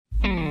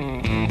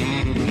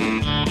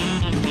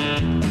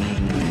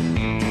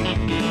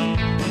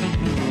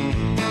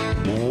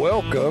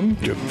Welcome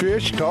to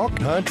Fish Talk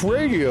Hunt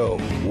Radio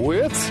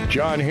with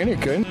John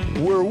Hennigan,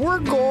 where we're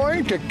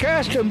going to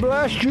cast and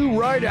blast you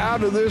right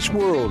out of this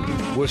world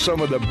with some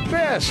of the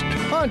best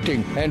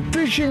hunting and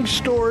fishing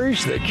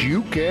stories that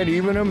you can't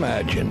even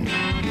imagine.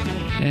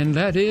 And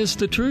that is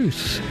the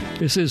truth.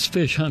 This is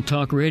Fish Hunt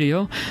Talk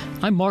Radio.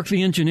 I'm Mark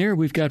the Engineer.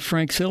 We've got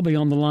Frank Selby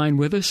on the line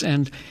with us.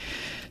 And,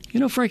 you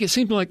know, Frank, it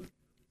seems like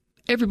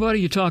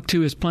everybody you talk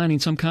to is planning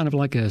some kind of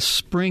like a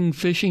spring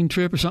fishing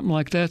trip or something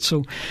like that.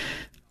 So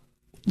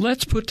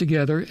let's put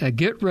together a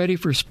Get Ready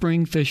for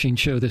Spring Fishing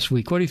show this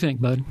week. What do you think,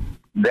 bud?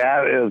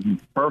 That is a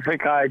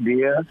perfect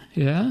idea.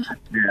 Yeah?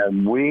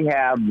 And we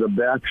have the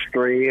best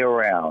three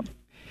around.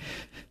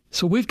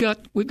 So we've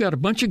got a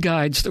bunch of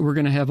guides that we're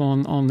going to have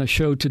on the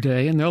show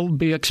today, and they'll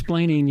be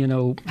explaining, you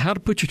know, how to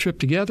put your trip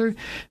together,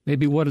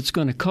 maybe what it's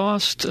going to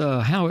cost,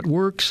 how it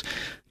works,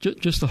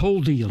 just the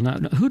whole deal. Now,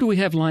 who do we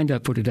have lined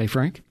up for today,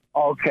 Frank?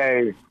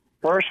 Okay,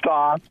 first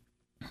off,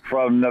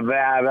 from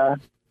Nevada,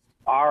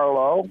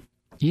 Arlo.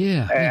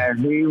 Yeah. And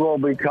he will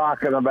be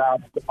talking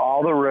about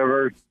all the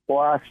rivers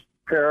plus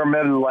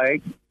Pyramid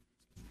Lake.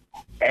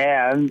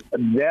 And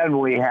then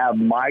we have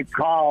Mike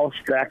Call,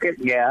 second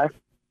guest,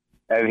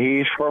 and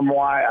he's from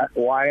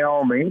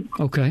Wyoming.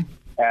 Okay.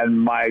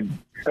 And my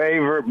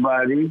favorite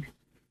buddy,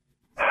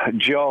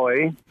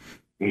 Joey,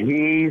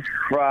 he's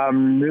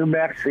from New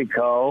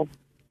Mexico.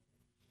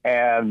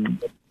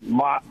 And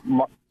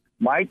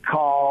Mike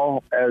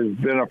Call has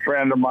been a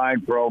friend of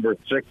mine for over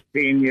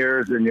 16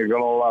 years, and you're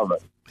going to love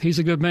it. He's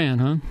a good man,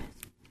 huh?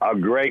 A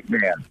great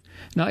man.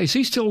 Now, is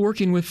he still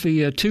working with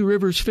the Two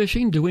Rivers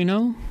Fishing? Do we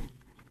know?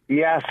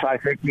 Yes, I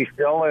think he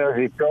still is.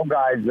 He still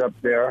guides up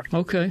there.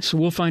 Okay, so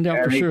we'll find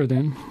out for sure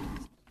then.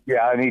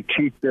 Yeah, and he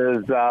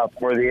teaches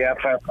for the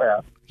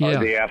FFF, or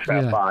the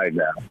FFI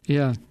now.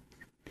 Yeah.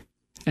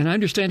 And I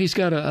understand he's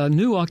got a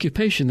new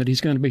occupation that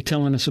he's going to be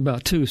telling us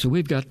about, too. So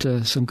we've got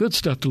some good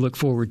stuff to look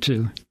forward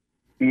to.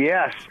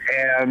 Yes,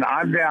 and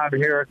I'm down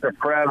here at the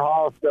Fred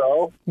Hall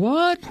show.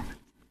 What?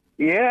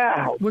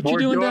 Yeah. What you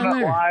doing down there? We're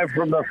doing it live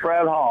from the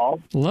Fred Hall.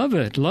 Love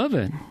it, love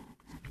it.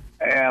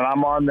 And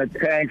I'm on the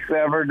tanks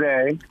every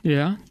day.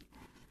 Yeah.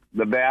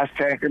 The bass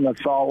tank and the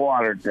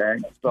saltwater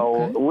tank.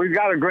 So we've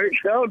got a great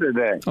show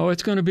today. Oh,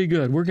 it's going to be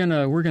good. We're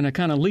gonna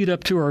kind of lead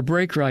up to our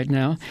break right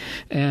now,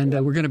 and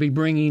we're going to be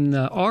bringing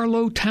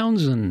Arlo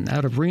Townsend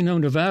out of Reno,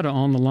 Nevada,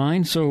 on the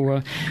line.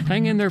 So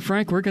hang in there,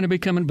 Frank. We're going to be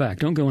coming back.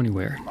 Don't go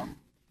anywhere.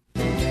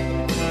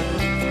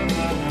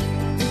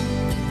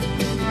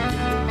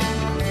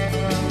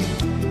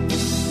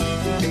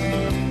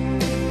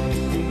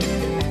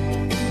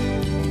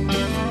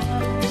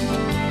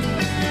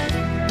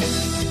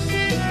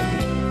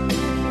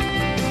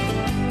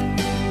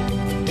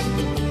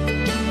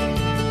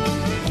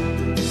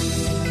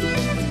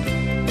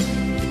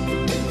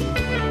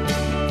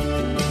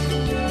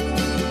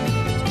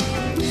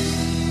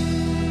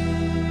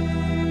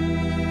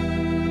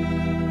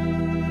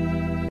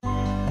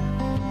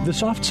 The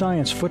Soft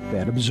Science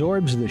footbed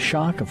absorbs the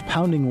shock of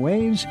pounding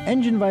waves,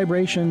 engine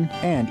vibration,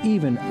 and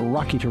even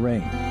rocky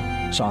terrain.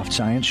 Soft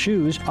Science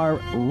shoes are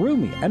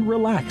roomy and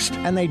relaxed,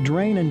 and they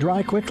drain and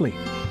dry quickly.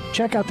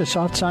 Check out the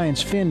Soft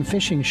Science Fin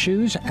fishing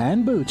shoes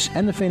and boots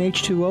and the Fin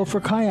H2O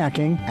for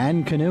kayaking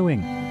and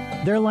canoeing.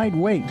 They're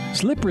lightweight,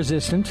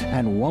 slip-resistant,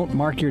 and won't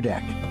mark your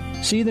deck.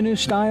 See the new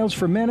styles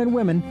for men and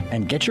women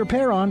and get your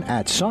pair on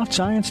at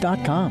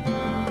softscience.com.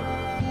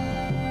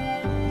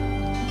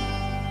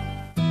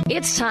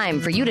 It's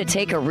time for you to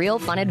take a real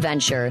fun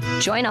adventure.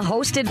 Join a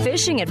hosted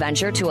fishing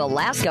adventure to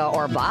Alaska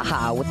or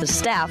Baja with the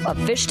staff of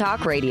Fish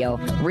Talk Radio.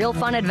 Real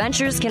Fun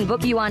Adventures can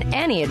book you on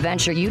any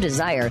adventure you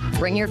desire.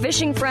 Bring your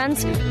fishing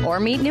friends or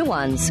meet new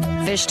ones.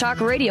 Fish Talk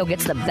Radio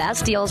gets the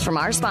best deals from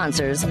our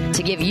sponsors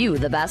to give you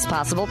the best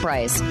possible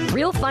price.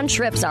 Real Fun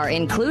trips are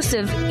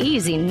inclusive,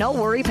 easy,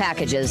 no-worry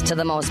packages to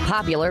the most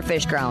popular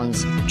fish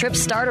grounds. Trips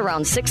start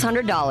around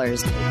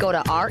 $600. Go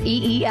to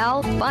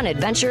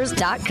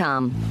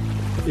REELfunadventures.com.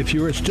 If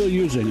you are still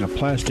using a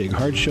plastic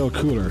hard-shell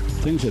cooler,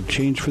 things have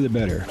changed for the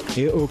better.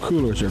 AO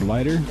coolers are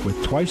lighter with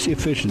twice the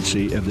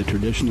efficiency of the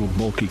traditional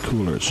bulky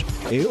coolers.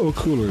 AO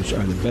coolers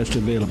are the best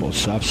available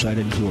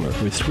soft-sided cooler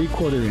with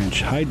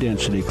 3/4-inch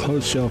high-density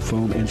closed-cell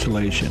foam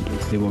insulation.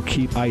 They will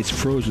keep ice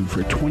frozen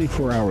for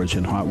 24 hours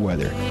in hot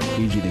weather.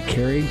 Easy to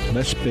carry,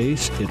 less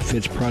space, it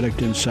fits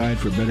product inside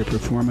for better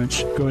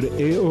performance. Go to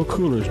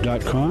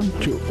AOcoolers.com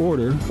to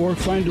order or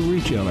find a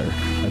retailer.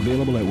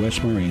 Available at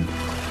West Marine.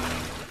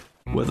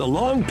 With a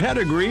long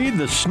pedigree,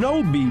 the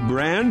Snow Bee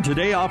brand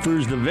today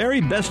offers the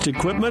very best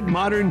equipment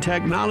modern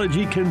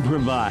technology can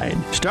provide.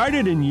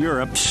 Started in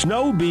Europe,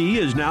 Snow Bee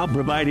is now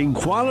providing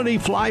quality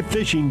fly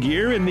fishing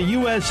gear in the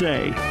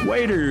USA.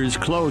 Waders,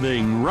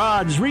 clothing,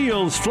 rods,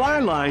 reels, fly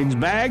lines,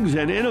 bags,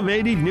 and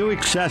innovative new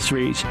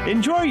accessories.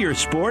 Enjoy your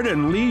sport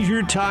and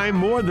leisure time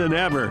more than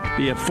ever.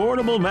 The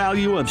affordable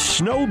value of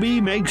Snow Bee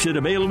makes it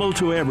available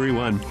to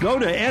everyone. Go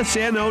to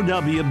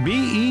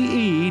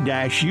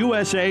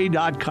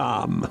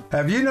snowbee-usa.com.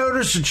 Have you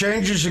noticed the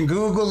changes in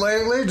Google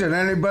lately? Did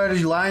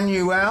anybody line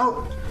you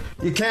out?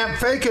 You can't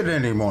fake it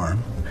anymore.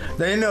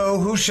 They know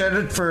who said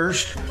it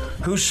first,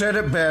 who said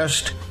it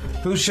best,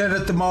 who said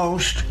it the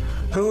most,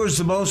 who is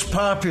the most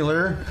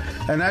popular,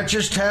 and that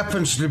just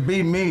happens to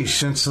be me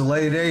since the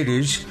late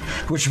 80s,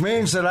 which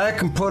means that I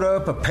can put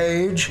up a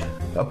page,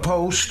 a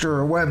post,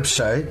 or a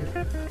website,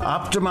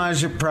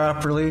 optimize it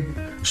properly,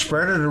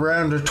 spread it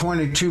around to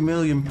 22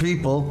 million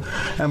people,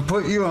 and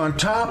put you on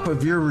top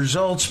of your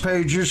results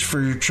pages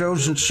for your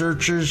chosen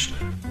searches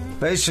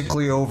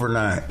basically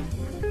overnight.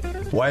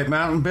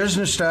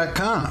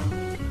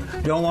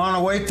 WhiteMountainBusiness.com. Don't want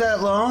to wait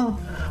that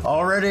long?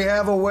 Already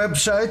have a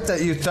website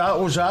that you thought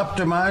was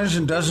optimized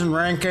and doesn't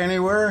rank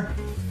anywhere?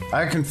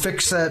 I can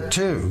fix that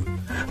too.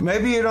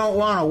 Maybe you don't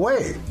want to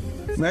wait.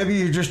 Maybe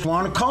you just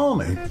want to call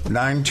me.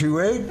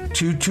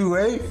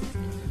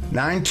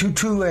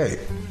 928-228-9228.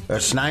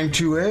 That's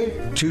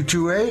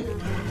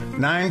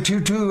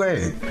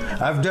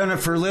 928-228-9228. I've done it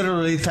for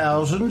literally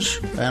thousands,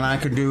 and I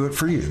can do it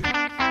for you.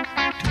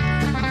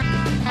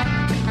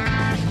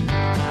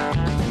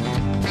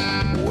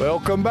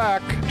 Welcome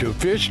back to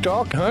Fish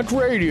Talk Hunt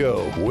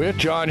Radio with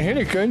John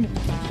Hennigan.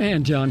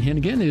 And John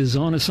Hennigan is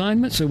on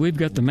assignment, so we've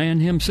got the man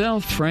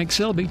himself, Frank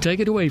Selby.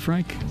 Take it away,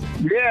 Frank.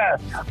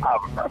 Yes.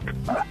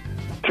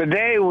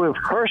 Today,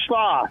 first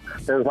off,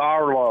 is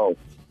Arlo.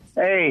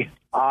 Hey,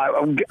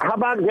 how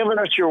about giving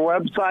us your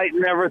website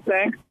and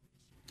everything?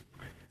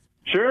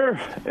 Sure.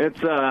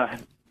 It's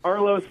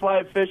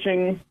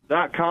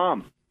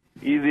arlosflyfishing.com.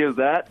 Easy as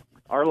that.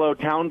 Arlo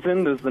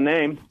Townsend is the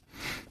name.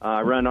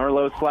 I run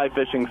Arlo's Fly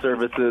Fishing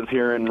Services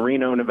here in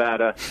Reno,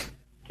 Nevada,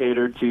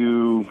 cater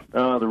to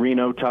the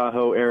Reno,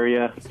 Tahoe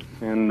area,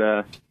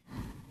 and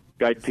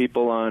guide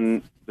people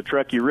on the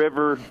Truckee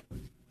River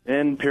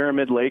and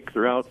Pyramid Lake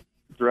throughout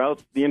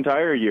the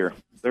entire year.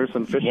 There's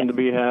some fishing to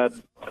be had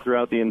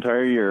throughout the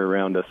entire year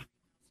around us.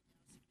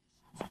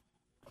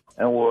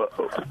 And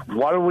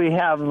what do we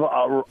have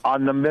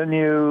on the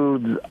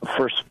menu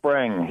for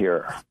spring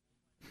here?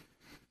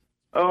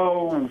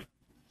 Oh,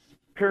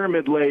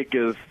 Pyramid Lake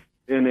is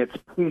in its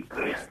peak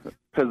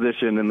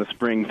position in the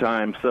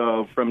springtime.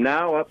 So from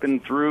now up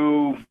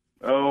until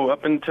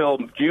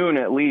June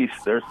at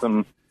least, there's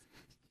some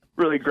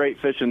really great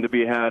fishing to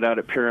be had out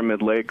at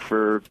Pyramid Lake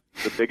for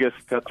the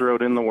biggest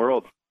cutthroat in the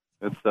world.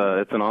 It's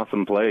an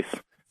awesome place.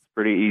 It's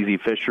pretty easy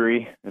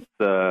fishery. It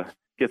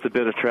gets a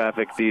bit of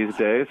traffic these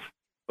days,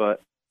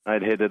 but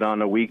I'd hit it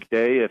on a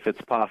weekday if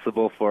it's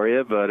possible for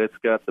you. But it's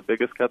got the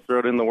biggest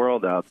cutthroat in the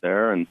world out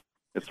there, and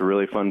it's a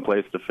really fun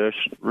place to fish.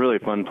 Really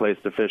fun place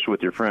to fish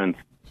with your friends.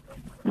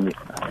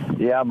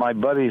 Yeah, my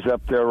buddy's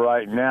up there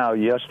right now.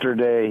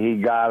 Yesterday he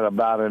got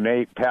about an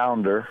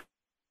 8-pounder,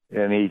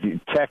 and he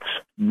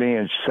texted me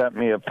and sent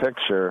me a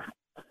picture.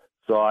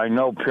 So I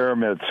know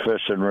Pyramid's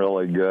fishing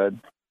really good.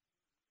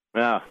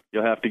 Yeah,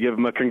 you'll have to give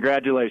him a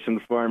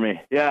congratulations for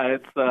me. Yeah,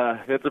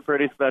 it's a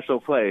pretty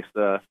special place.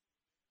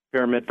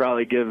 Pyramid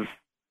probably gives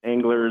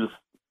anglers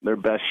their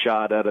best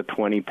shot at a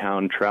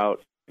 20-pound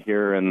trout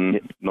here in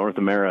North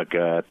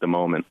America at the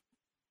moment.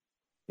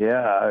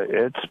 Yeah,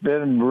 it's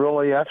been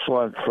really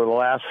excellent for the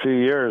last few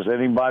years.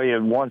 Anybody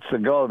that wants to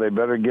go, they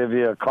better give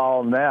you a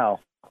call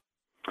now.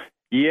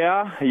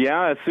 Yeah,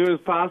 as soon as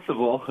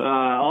possible.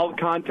 All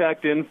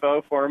contact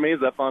info for me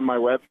is up on my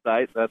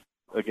website. That's,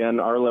 again,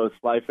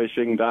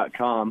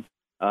 arlosflyfishing.com.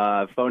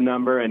 Phone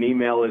number and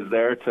email is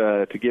there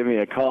to give me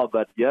a call.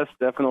 But, yes,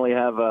 definitely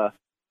have a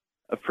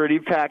pretty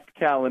packed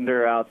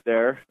calendar out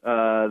there.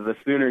 The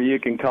sooner you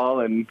can call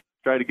and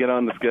try to get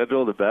on the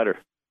schedule, the better.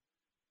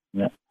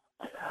 Yeah.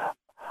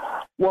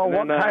 Well, and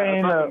what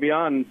kind above of... and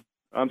beyond,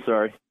 I'm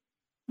sorry.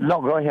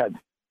 No, go ahead.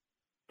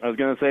 I was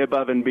going to say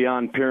above and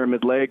beyond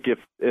Pyramid Lake, if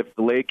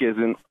the lake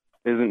isn't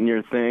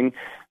your thing,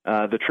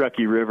 the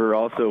Truckee River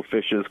also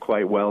fishes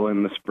quite well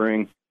in the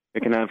spring.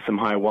 It can have some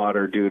high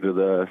water due to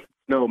the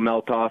snow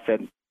melt-off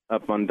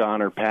up on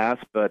Donner Pass,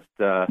 but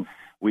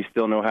we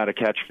still know how to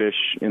catch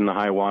fish in the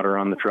high water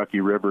on the Truckee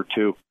River,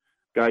 too.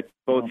 Guide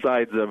both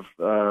sides of,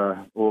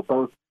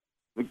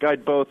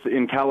 guide both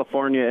in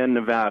California and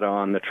Nevada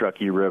on the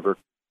Truckee River.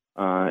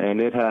 And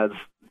it has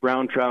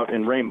brown trout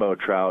and rainbow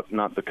trout,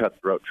 not the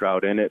cutthroat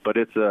trout in it, but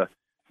it's a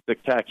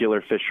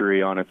spectacular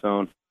fishery on its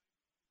own.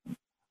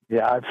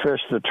 Yeah, I've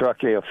fished the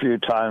Truckee a few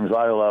times.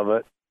 I love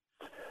it.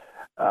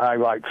 I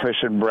like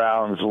fishing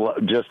browns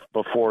just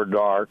before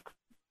dark.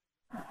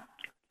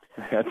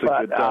 That's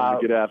a good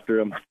time to get after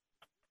them.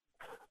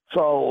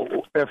 So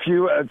if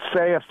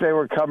they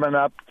were coming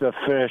up to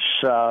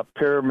fish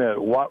Pyramid,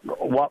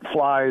 what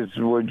flies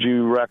would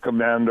you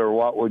recommend, or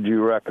what would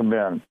you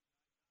recommend?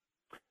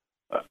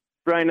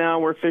 Right now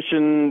we're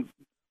fishing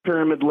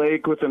Pyramid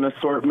Lake with an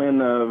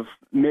assortment of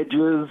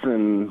midges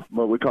and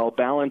what we call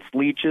balanced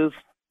leeches.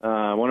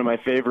 One of my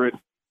favorite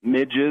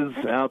midges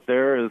out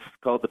there is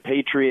called the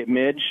Patriot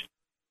Midge.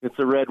 It's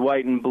a red,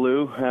 white, and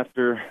blue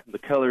after the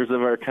colors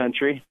of our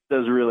country. It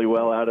does really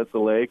well out at the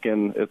lake,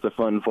 and it's a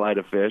fun fly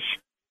to fish.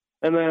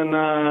 And then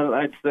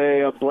I'd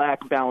say a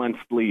black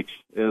balanced leech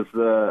is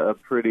a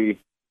pretty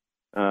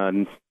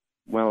good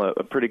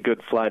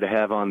fly to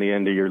have on the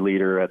end of your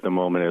leader at the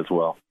moment as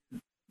well.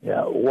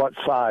 Yeah, what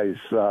size?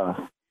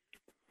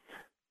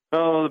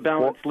 Oh, the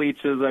balanced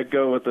leeches, I'd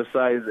go with a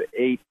size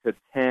 8 to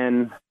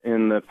 10.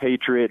 In the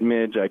Patriot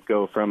midge, I'd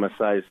go from a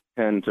size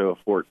 10 to a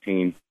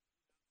 14.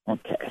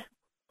 Okay.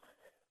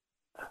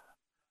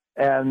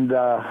 And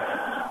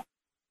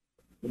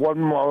one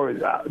more.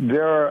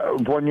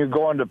 When you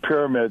go into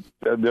Pyramid,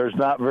 there's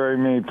not very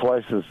many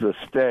places to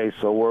stay,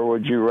 so where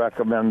would you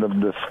recommend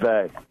them to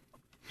stay?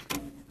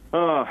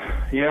 Oh,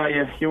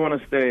 yeah, you want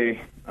to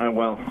stay,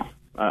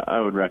 I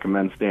would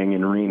recommend staying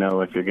in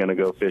Reno if you're going to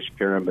go fish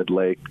Pyramid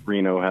Lake.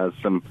 Reno has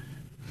some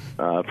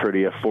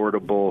pretty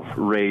affordable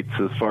rates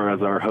as far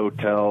as our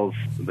hotels.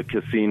 The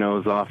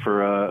casinos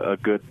offer a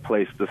good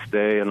place to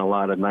stay and a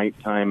lot of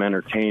nighttime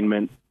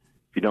entertainment.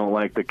 If you don't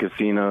like the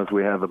casinos,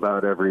 we have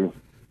about every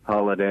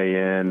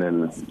Holiday Inn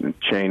and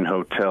chain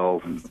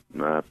hotel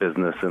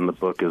business in the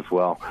book as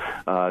well.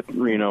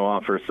 Reno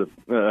offers,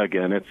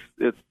 again,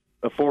 it's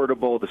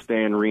affordable to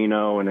stay in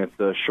Reno, and it's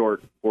a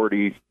short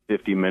 40,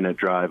 50-minute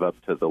drive up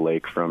to the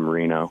lake from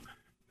Reno.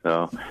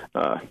 So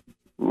a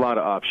lot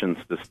of options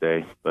to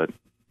stay, but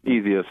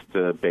easiest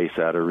to base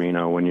out of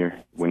Reno when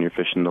you're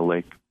fishing the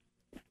lake.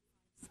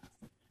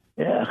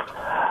 Yeah.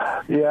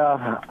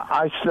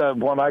 I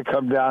said when I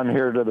come down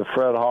here to the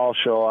Fred Hall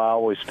show, I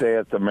always stay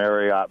at the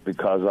Marriott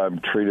because I'm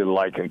treated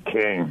like a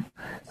king.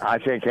 I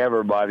think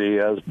everybody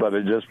is, but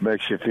it just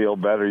makes you feel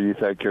better. You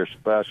think you're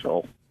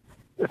special.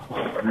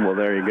 Well,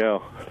 there you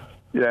go.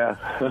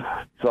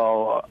 Yeah.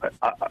 So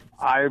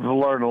I've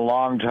learned a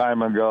long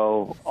time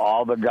ago,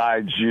 all the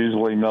guides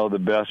usually know the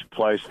best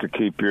place to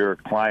keep your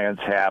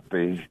clients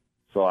happy.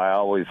 So I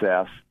always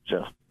ask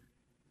just.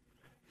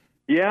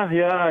 Yeah.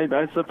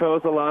 I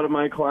suppose a lot of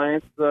my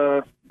clients,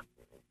 they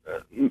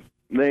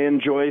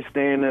enjoy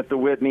staying at the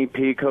Whitney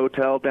Peak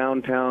Hotel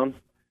downtown.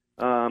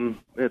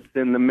 It's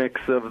in the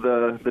mix of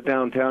the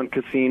downtown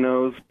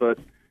casinos, but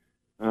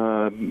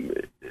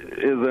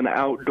is an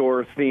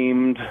outdoor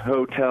themed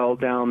hotel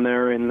down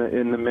there in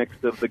the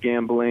mix of the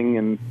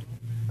gambling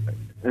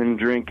and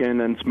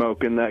drinking and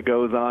smoking that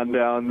goes on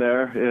down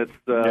there.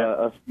 It's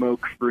a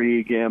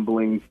smoke-free,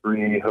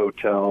 gambling-free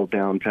hotel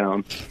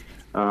downtown.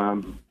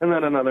 And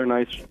then another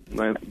nice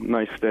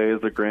stay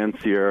is the Grand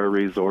Sierra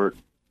Resort.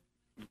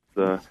 It's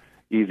a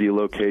easy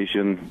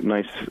location,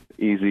 nice,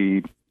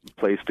 easy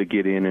place to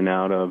get in and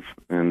out of,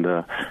 and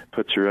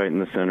puts you right in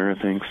the center of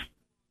things.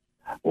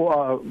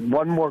 Well,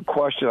 one more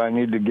question I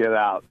need to get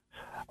out.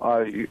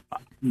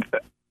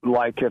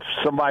 Like if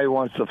somebody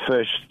wants to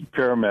fish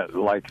Pyramid,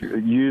 like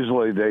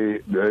usually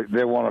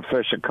they want to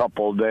fish a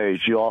couple of days.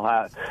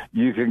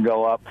 You can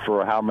go up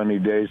for how many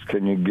days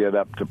can you get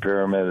up to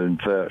Pyramid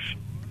and fish?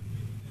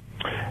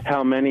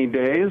 How many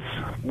days?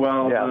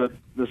 Well, yeah.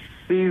 The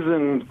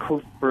season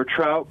for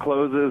trout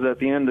closes at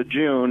the end of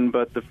June,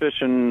 but the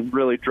fishing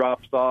really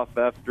drops off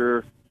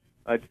after,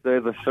 I'd say,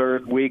 the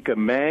third week of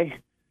May.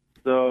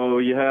 So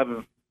you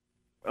have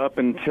up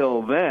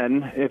until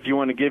then, if you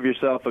want to give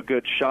yourself a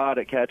good shot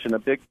at catching a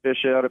big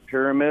fish out of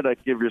Pyramid,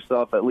 I'd give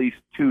yourself at least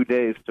 2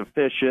 days to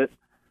fish it.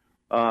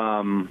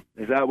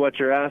 Is that what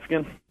you're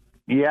asking?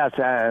 Yes,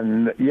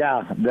 and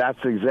yeah, that's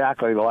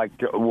exactly like.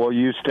 Will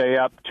you stay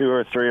up 2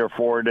 or 3 or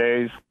 4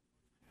 days?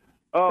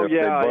 Oh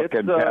yeah,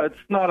 it's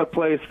not a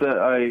place that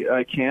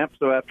I camp.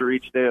 So after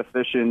each day of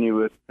fishing, you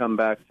would come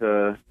back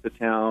to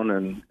town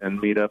and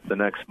meet up the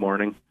next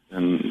morning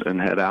and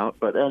head out.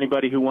 But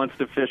anybody who wants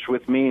to fish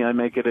with me, I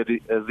make it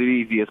as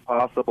easy as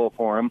possible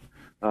for them.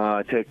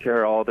 I take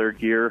care of all their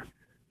gear.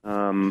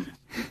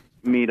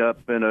 Meet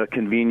up in a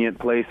convenient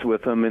place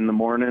with them in the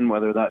morning,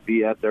 whether that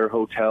be at their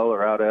hotel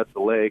or out at the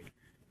lake,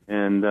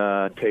 and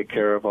take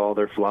care of all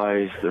their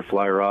flies, their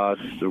fly rods,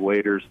 their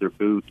waders, their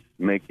boots,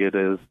 make it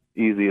as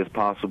easy as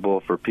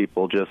possible for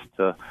people just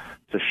to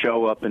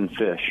show up and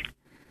fish.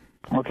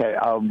 Okay,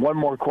 one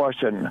more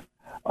question.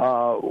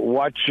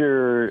 What's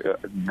your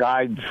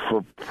guide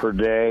for per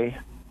day,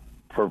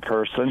 per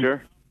person?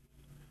 Sure.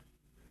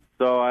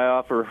 So I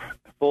offer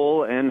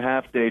full and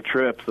half-day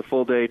trips. A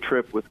full-day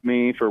trip with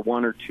me for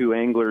 1 or 2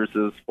 anglers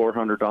is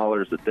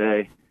 $400 a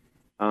day.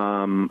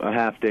 A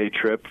half-day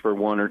trip for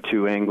 1 or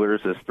 2 anglers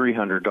is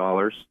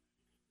 $300.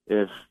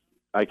 If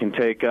I can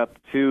take up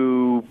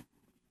to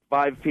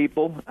 5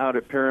 people out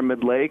at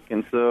Pyramid Lake,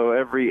 and so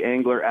every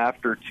angler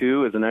after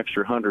 2 is an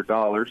extra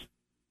 $100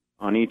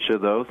 on each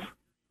of those.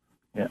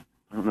 Yeah.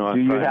 I don't know.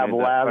 Do you have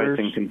ladders?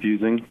 Pricing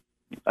confusing.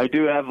 I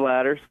do have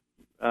ladders.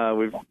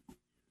 We've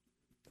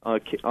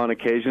on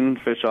occasion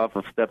fish off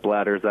of step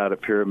ladders out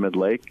at Pyramid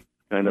Lake.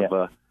 Kind of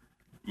a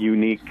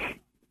unique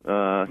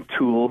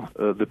tool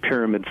the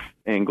Pyramid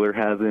angler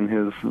has in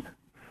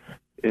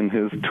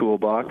his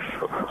toolbox.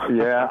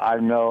 Yeah, I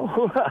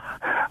know.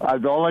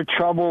 The only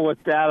trouble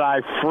with that,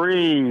 I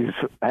freeze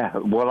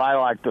when I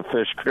like to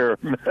fish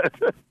Pyramid.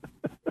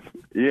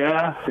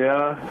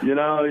 Yeah. You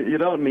know, you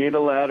don't need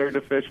a ladder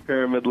to fish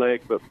Pyramid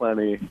Lake, but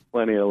plenty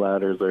of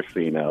ladders are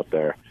seen out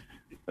there.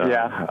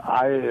 Yeah,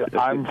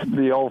 I'm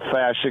the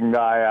old-fashioned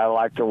guy. I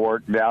like to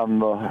work down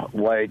the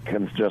lake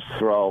and just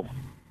throw.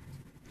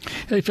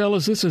 Hey,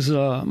 fellas, this is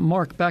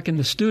Mark back in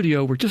the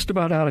studio. We're just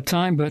about out of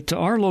time, but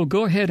Arlo,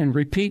 go ahead and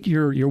repeat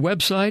your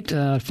website,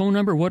 phone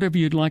number, whatever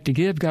you'd like to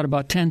give. Got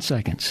about 10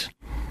 seconds.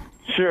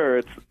 Sure,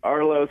 it's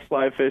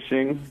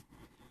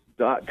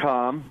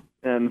arlosflyfishing.com,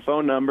 and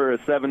phone number is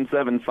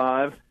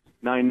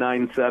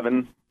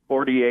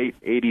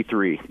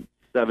 775-997-4883.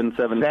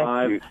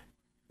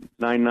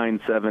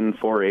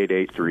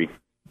 775-997-4883.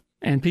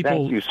 And people,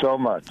 thank you so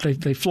much.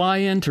 They fly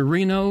into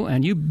Reno,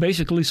 and you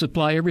basically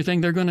supply everything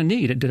they're going to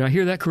need. Did I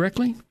hear that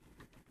correctly?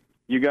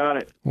 You got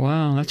it.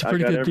 Wow, that's a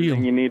pretty good deal.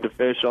 Everything you need to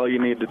fish. All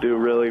you need to do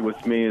really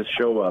with me is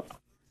show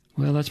up.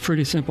 Well, that's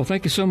pretty simple.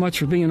 Thank you so much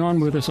for being on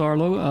with us,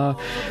 Arlo.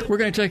 We're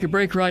going to take a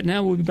break right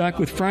now. We'll be back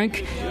with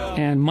Frank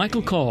and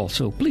Michael Call,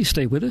 so please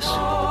stay with us.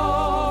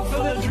 Oh,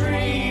 for the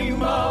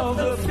dream of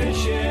the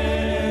fishing.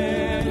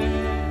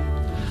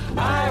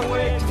 I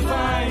wait to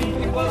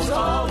find it was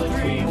all a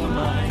dream of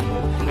mine.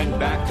 And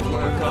back to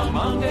work on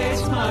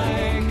Monday's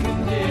my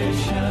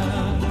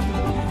condition.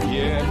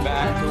 Yeah,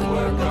 back to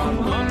work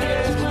on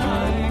Monday's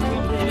my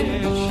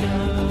condition.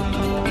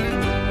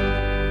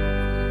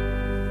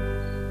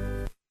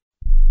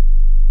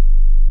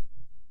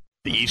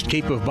 The East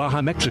Cape of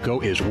Baja,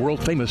 Mexico is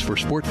world famous for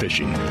sport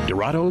fishing.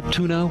 Dorado,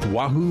 tuna,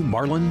 wahoo,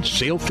 marlin,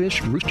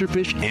 sailfish,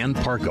 roosterfish, and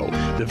pargo.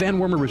 The Van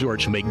Wormer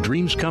resorts make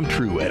dreams come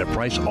true at a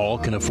price all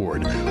can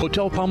afford.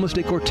 Hotel Palmas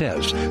de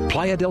Cortez,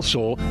 Playa del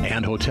Sol,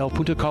 and Hotel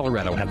Punta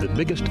Colorado have the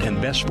biggest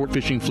and best sport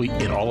fishing fleet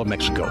in all of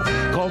Mexico.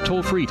 Call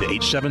toll-free to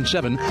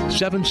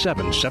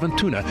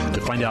 877-777-TUNA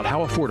to find out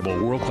how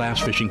affordable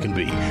world-class fishing can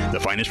be. The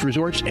finest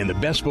resorts and the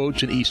best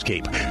boats in East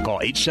Cape. Call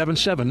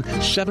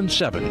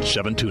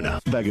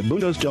 877-777-TUNA.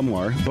 Vagabundos Del Mar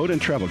Boat and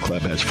Travel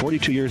Club has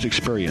 42 years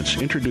experience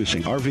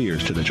introducing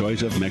RVers to the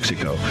joys of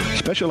Mexico.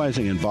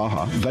 Specializing in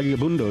Baja,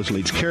 Vagabundos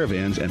leads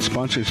caravans and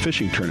sponsors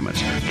fishing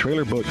tournaments,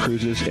 trailer boat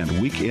cruises, and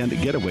weekend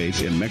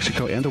getaways in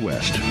Mexico and the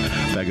West.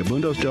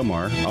 Vagabundos Del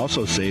Mar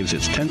also saves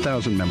its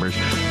 10,000 members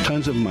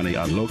tons of money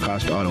on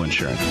low-cost auto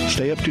insurance.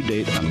 Stay up to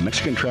date on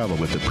Mexican travel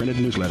with the printed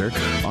newsletter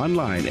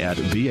online at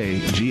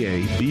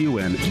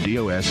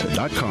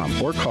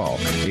vagabundos.com or call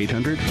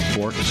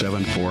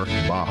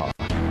 800-474-BAJA.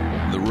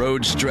 The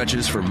road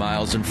stretches for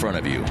miles in front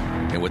of you,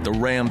 and with the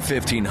Ram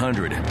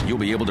 1500, you'll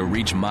be able to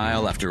reach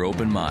mile after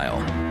open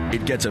mile.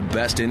 It gets a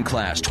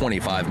best-in-class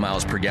 25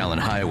 miles per gallon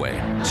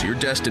highway, so your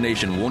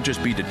destination won't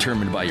just be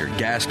determined by your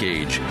gas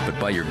gauge, but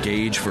by your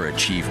gauge for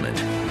achievement.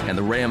 And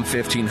the Ram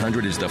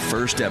 1500 is the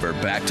first ever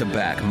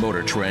back-to-back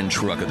Motor Trend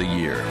Truck of the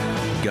Year.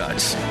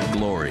 Guts,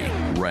 glory,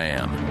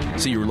 Ram.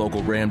 See your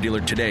local Ram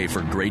dealer today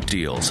for great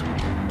deals.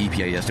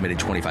 EPA estimated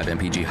 25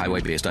 mpg highway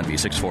based on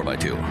V6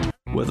 4x2.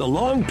 With a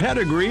long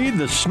pedigree,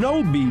 the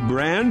Snow Bee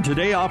brand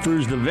today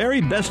offers the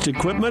very best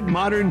equipment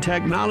modern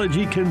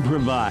technology can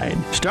provide.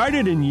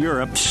 Started in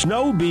Europe,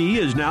 Snow Bee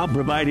is now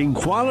providing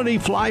quality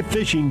fly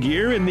fishing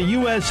gear in the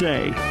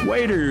USA.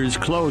 Waders,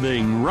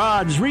 clothing,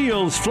 rods,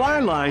 reels, fly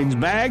lines,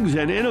 bags,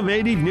 and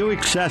innovative new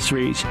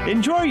accessories.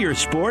 Enjoy your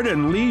sport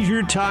and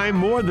leisure time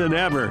more than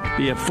ever.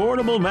 The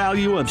affordable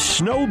value of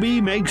Snow Bee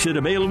makes it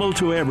available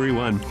to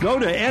everyone. Go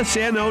to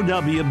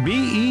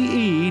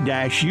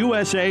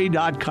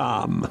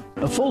snowbee-usa.com.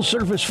 A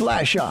full-service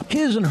fly shop,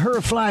 His and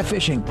Her Fly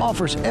Fishing,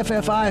 offers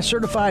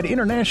FFI-certified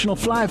international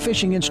fly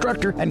fishing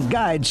instructor and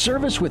guide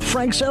service with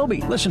Frank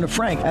Selby. Listen to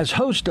Frank as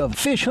host of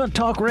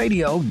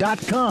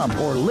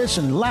FishHuntTalkRadio.com or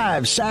listen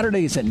live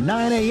Saturdays at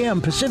 9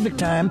 a.m. Pacific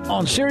Time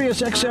on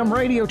SiriusXM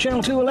Radio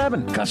Channel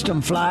 211.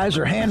 Custom flies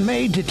are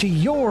handmade to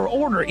your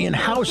order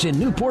in-house in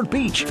Newport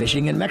Beach.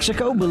 Fishing in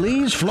Mexico,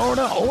 Belize,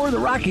 Florida, or the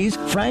Rockies,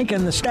 Frank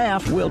and the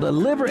staff will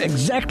deliver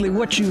exactly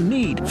what you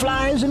need.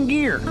 Flies and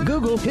gear.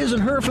 Google His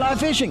and Her Fly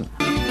Fishing.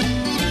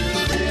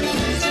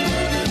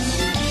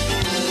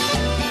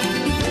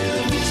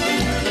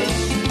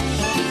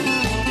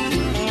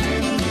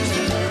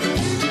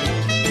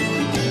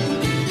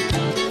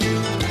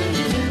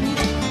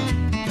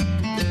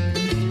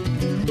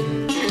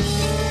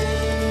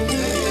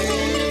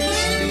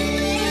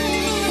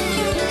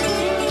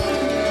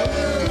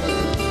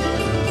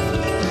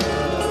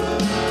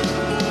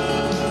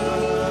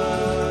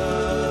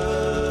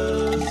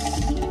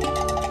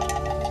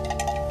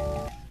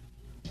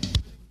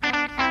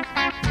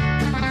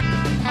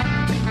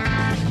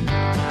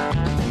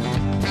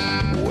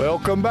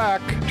 Welcome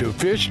back to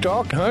Fish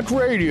Talk Hunt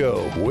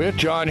Radio with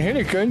John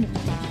Hennigan.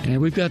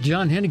 And we've got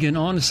John Hennigan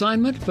on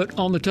assignment, but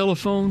on the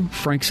telephone,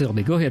 Frank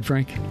Selby. Go ahead,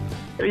 Frank.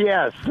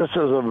 Yes, this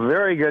is a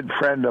very good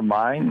friend of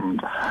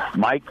mine,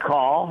 Mike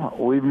Call.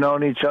 We've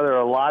known each other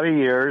a lot of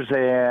years,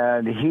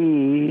 and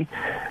he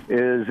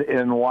is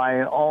in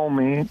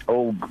Wyoming.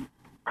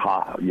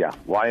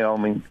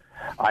 Wyoming.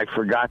 I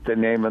forgot the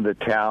name of the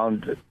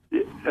town.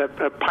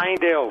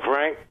 Pinedale,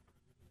 Frank.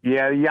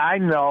 Yeah, I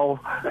know.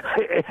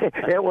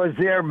 It was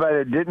there, but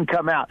it didn't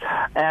come out.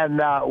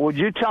 And would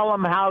you tell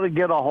them how to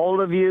get a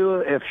hold of you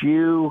if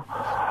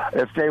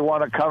they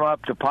want to come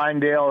up to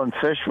Pinedale and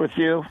fish with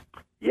you?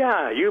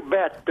 Yeah, you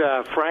bet,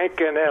 Frank.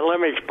 And let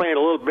me explain a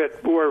little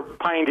bit where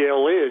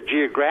Pinedale is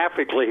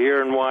geographically here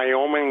in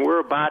Wyoming. We're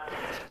about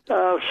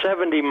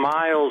 70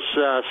 miles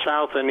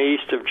south and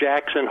east of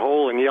Jackson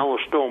Hole and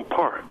Yellowstone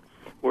Park.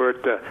 We're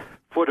at the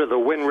foot of the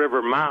Wind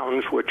River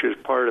Mountains, which is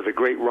part of the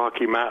Great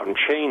Rocky Mountain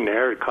chain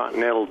there, the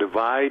Continental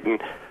Divide.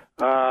 And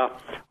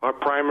our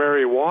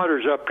primary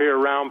waters up here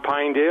around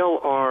Pinedale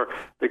are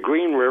the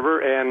Green River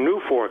and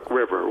New Fork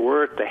River.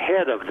 We're at the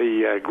head of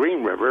the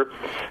Green River,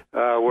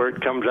 where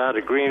it comes out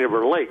of Green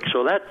River Lake.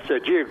 So that's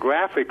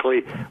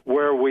geographically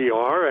where we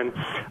are. And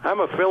I'm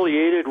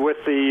affiliated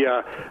with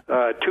the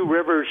Two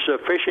Rivers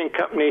Fishing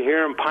Company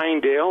here in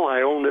Pinedale.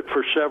 I owned it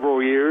for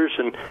several years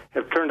and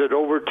have turned it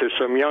over to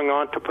some young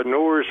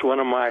entrepreneurs. One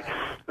of my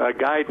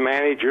guide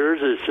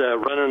managers is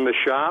running the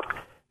shop.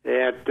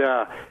 And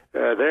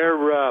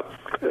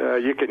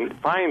you can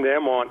find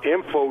them on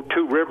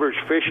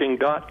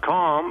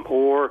info2riversfishing.com,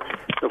 or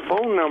the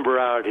phone number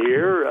out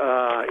here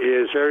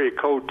is area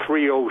code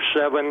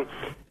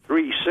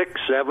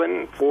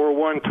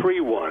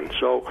 307-367-4131.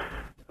 So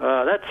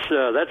that's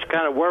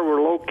kind of where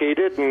we're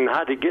located and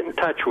how to get in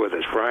touch with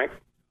us, Frank.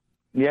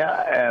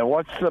 Yeah, and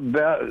what's the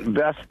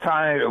best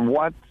time?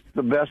 What's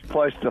the best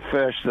place to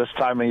fish this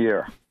time of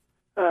year?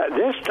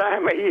 This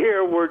time of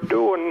year, we're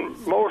doing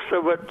most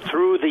of it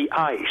through the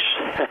ice.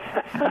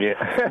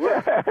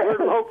 we're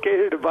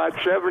located about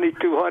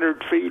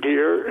 7,200 feet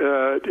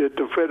here at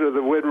the foot of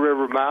the Wind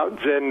River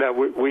Mountains, and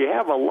we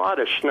have a lot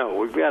of snow.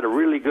 We've got a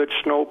really good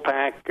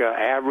snowpack,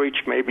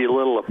 average, maybe a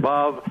little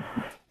above,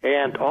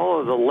 and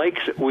all of the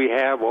lakes that we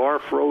have are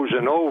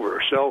frozen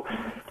over. So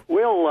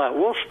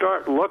we'll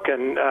start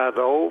looking,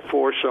 though,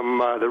 for some,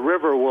 the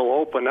river will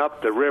open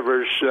up, the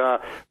rivers,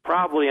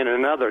 probably in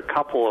another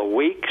couple of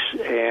weeks,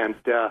 and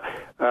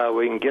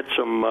we can get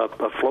some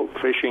float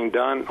fishing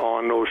done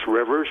on those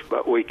rivers,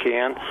 but we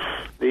can.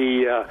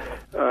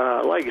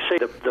 Like I say,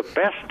 the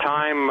best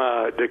time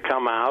to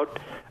come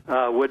out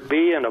would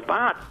be in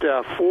about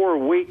 4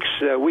 weeks.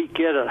 We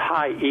get at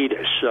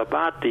hiatus,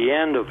 about the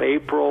end of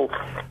April,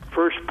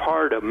 first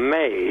part of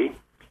May.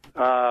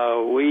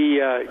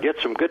 We get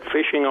some good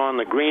fishing on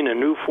the Green and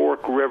New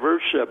Fork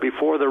rivers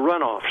before the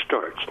runoff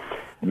starts.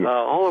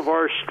 All of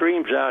our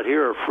streams out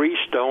here are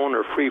freestone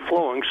or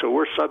free-flowing, so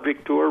we're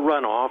subject to a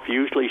runoff,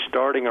 usually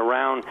starting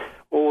around,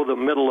 the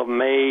middle of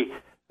May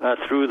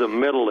through the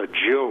middle of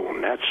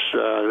June. That's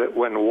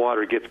when the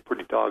water gets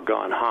pretty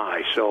doggone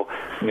high. So,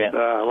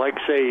 like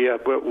I say,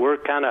 but we're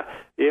kind of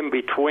in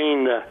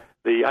between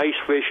the ice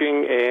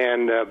fishing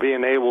and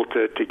being able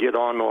to get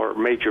on our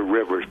major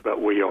rivers, but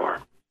we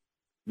are.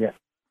 Yeah.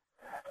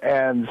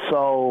 And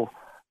so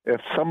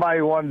if somebody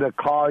wanted to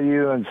call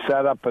you and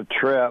set up a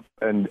trip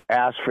and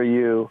ask for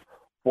you,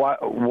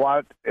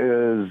 what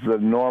is the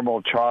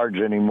normal charge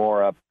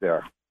anymore up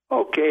there?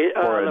 Okay,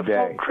 the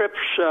float trips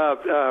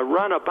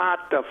run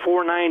about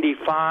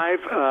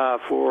 $495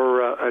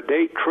 for a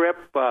day trip.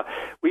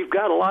 We've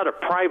got a lot of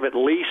private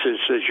leases,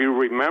 as you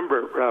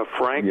remember,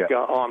 Frank,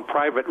 on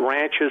private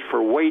ranches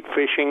for weight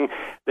fishing.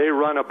 They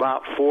run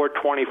about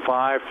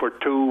 $425 for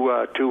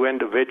two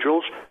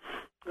individuals.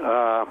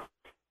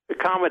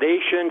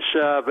 Accommodations,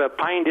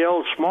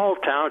 Pinedale, small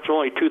town, it's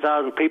only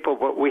 2,000 people,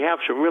 but we have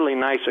some really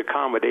nice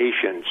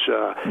accommodations.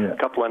 A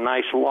couple of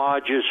nice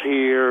lodges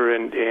here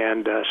and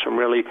some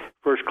really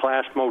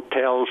first-class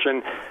motels.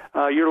 And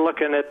you're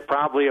looking at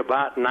probably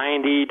about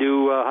 $90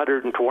 to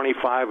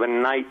 $125 a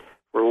night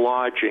for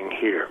lodging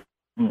here.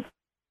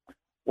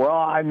 Well,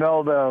 I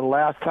know the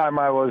last time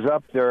I was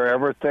up there,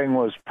 everything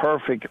was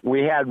perfect.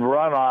 We had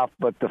runoff,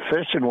 but the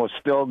fishing was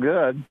still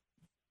good.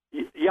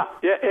 Yeah,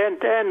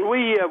 and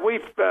we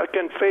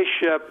can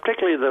fish,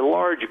 particularly the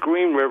large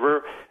Green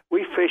River.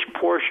 We fish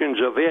portions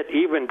of it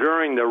even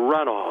during the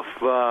runoff.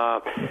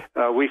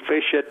 We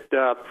fish it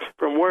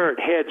from where it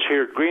heads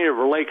here at Green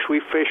River Lakes.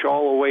 We fish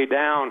all the way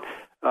down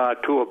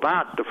to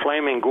about the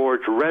Flaming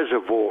Gorge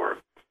Reservoir.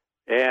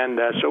 And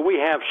so we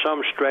have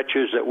some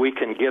stretches that we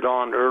can get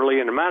on early.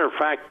 And as a matter of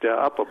fact,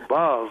 up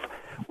above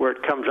where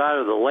it comes out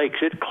of the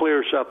lakes, it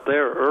clears up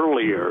there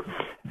earlier.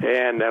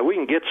 And we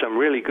can get some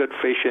really good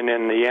fishing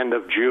in the end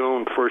of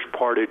June, first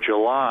part of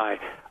July,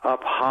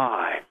 up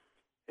high.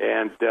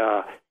 And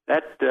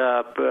it's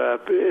a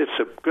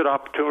good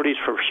opportunities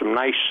for some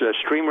nice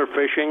streamer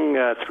fishing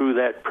through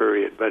that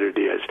period, but it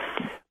is.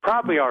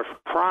 Probably our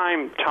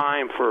prime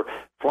time for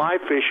fly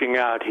fishing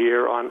out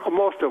here on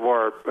most of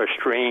our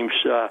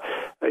streams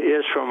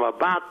is from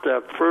about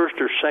the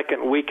first or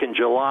second week in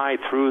July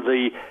through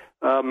the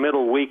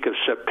middle week of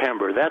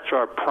September. That's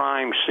our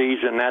prime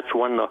season. That's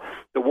when the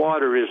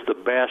water is the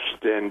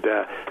best, and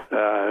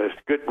it's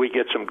good. We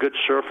get some good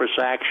surface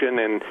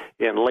action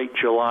in late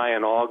July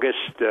and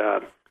August,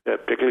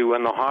 particularly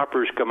when the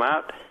hoppers come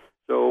out.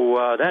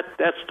 So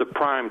that's the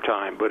prime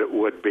time, but it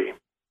would be.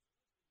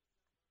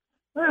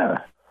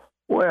 Yeah.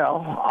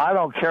 Well, I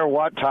don't care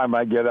what time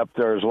I get up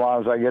there as long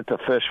as I get to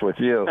fish with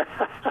you.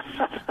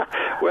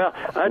 Well,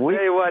 I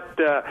tell you what,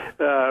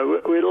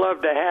 we'd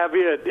love to have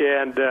you,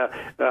 and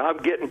I'm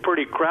getting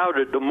pretty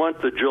crowded the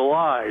month of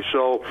July.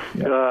 So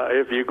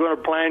if you're going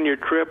to plan your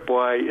trip,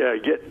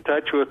 get in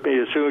touch with me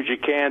as soon as you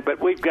can.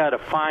 But we've got a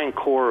fine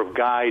core of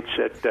guides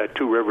at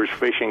Two Rivers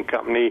Fishing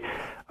Company.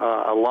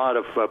 A lot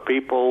of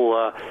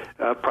people,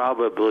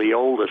 probably the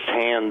oldest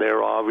hand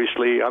there,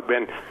 obviously. I've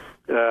been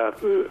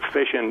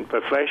fishing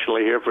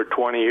professionally here for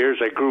 20 years.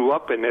 I grew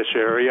up in this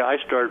area. I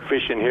started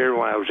fishing here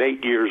when I was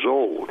 8 years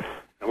old.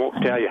 I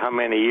won't tell you how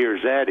many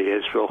years that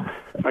is. So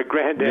my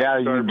granddad. Yeah,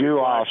 you do.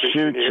 I'll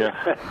shoot you.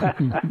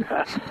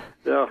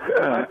 So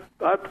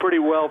I'm pretty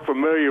well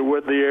familiar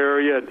with the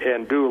area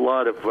and do a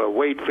lot of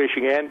wade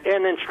fishing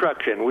and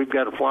instruction. We've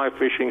got a fly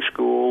fishing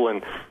school,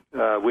 and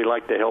we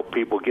like to help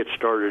people get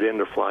started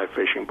into fly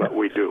fishing, but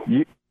we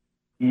do.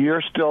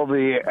 You're still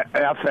the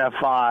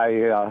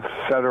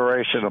FFI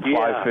Federation of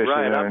Fly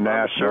Fishing International.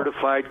 I'm a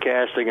certified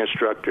casting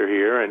instructor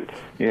here, and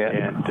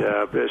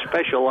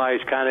specialize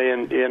kind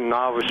of in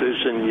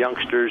novices and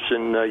youngsters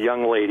and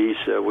young ladies.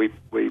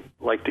 We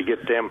like to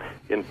get them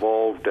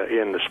involved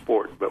in the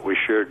sport, but we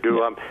sure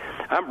do.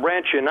 I'm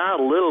branching out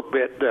a little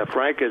bit,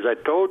 Frank, as I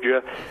told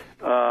you.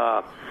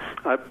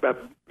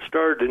 I've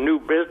started a new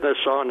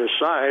business on the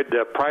side,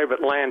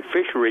 private land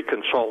fishery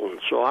consultant.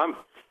 So I'm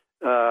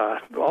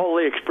all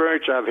the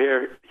experience I've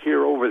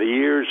here over the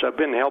years, I've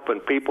been helping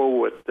people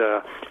with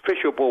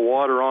fishable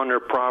water on their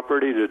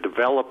property to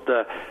develop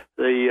the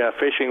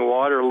fishing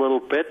water a little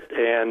bit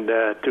and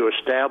to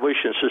establish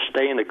and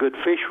sustain a good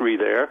fishery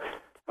there.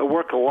 I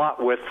work a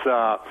lot with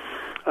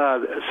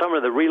some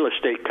of the real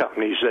estate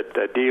companies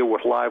that deal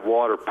with live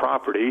water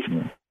properties.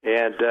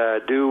 And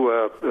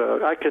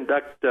I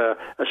conduct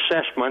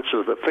assessments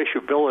of the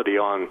fishability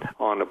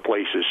on the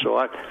places. So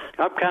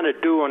I'm kind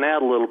of doing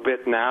that a little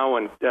bit now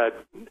and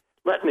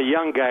letting the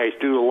young guys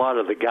do a lot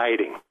of the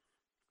guiding.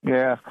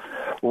 Yeah.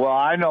 Well,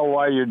 I know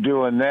why you're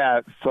doing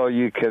that, so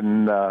you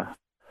can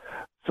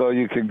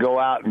go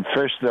out and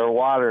fish their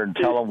water and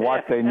tell them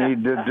what they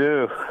need to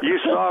do. You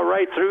saw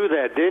right through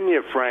that, didn't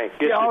you, Frank?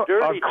 It's a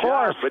dirty of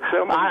course. job, but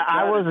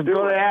I was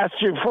going to ask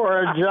you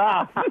for a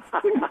job.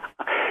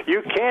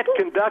 You can't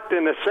conduct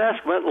an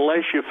assessment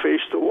unless you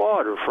fish the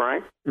water,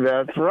 Frank.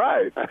 That's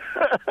right.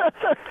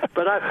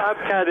 But I'm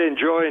kind of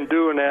enjoying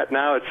doing that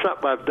now. It's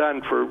something I've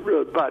done for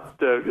about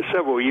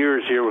several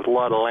years here with a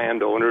lot of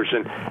landowners,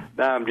 and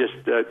now I'm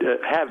just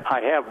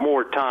I have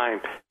more time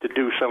to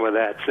do some of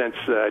that since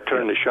I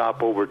turned the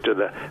shop over to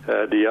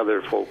the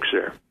other folks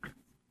there.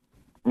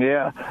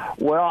 Yeah.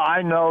 Well,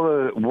 I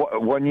know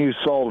that when you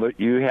sold it,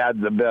 you had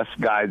the best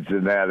guides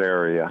in that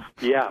area.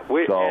 Yeah,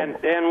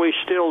 and we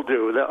still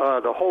do.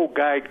 The whole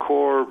guide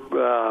corps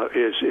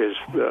is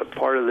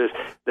part of this.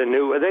 The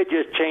new. They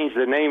just changed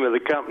the name of the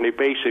company.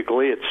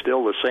 Basically, it's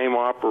still the same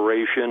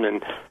operation,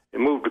 and it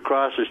moved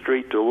across the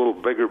street to a little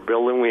bigger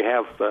building. We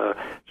have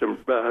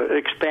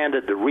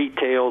expanded the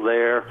retail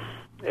there.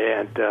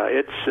 And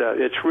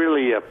it's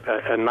really a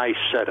nice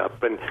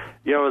setup. And,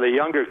 you know, the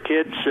younger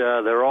kids,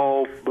 they're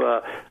all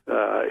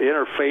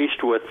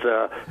interfaced with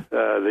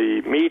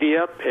the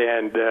media,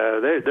 and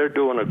they're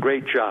doing a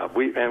great job.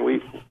 We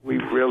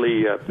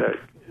really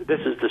this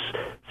is the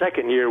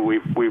second year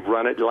we've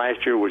run it.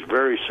 Last year was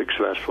very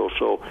successful.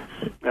 So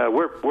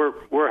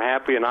we're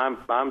happy, and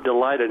I'm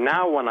delighted.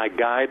 Now when I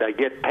guide, I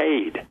get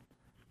paid.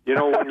 You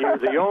know, when you're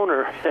the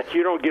owner,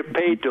 you don't get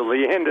paid till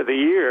the end of the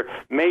year,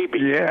 maybe.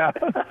 Yeah.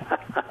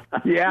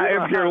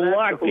 Yeah, if you're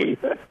lucky.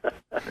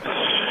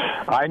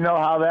 I know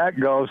how that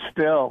goes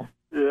still.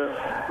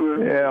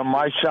 Yeah,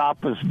 my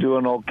shop is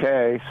doing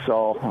okay,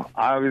 so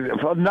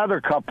for another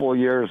couple of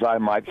years I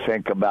might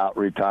think about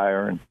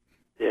retiring.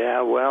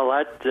 Yeah, well,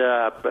 I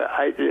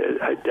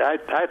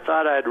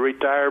thought I'd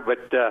retire,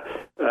 but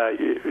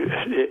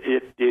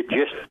it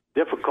just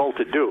difficult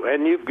to do.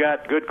 And you've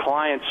got good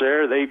clients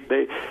there. They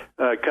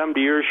come to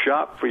your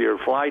shop for your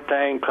fly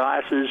tying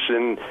classes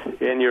and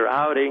your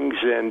outings.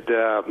 And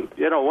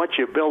you know, once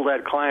you build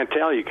that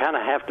clientele, you kind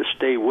of have to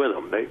stay with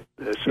them.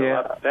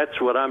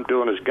 That's what I'm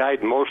doing, is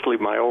guiding mostly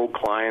my old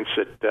clients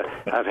that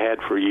I've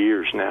had for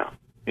years now.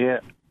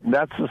 Yeah.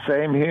 That's the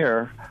same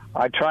here.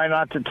 I try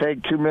not to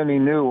take too many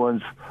new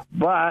ones,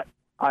 but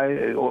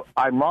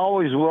I'm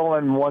always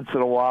willing once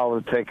in a while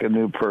to take a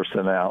new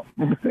person out.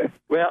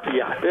 Well,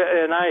 yeah,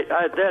 and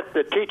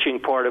the teaching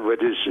part of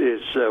it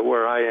is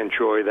where I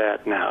enjoy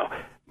that now.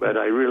 But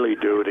I really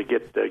do to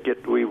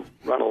get. We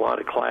run a lot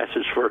of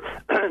classes for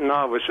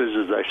novices,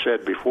 as I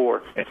said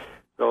before.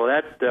 So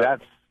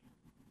that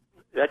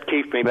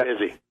keeps me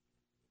busy.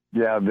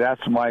 Yeah,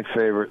 that's my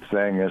favorite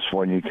thing, is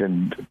when you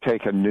can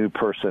take a new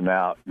person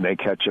out and they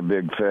catch a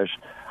big fish.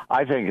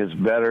 I think it's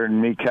better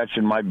than me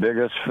catching my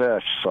biggest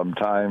fish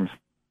sometimes.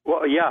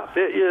 Well, yeah,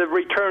 the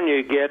return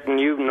you get, and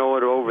you know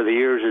it over the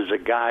years as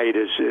a guide,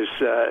 is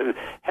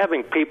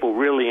having people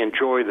really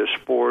enjoy the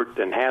sport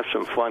and have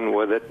some fun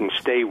with it and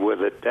stay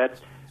with it.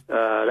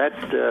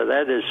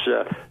 That is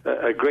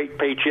a great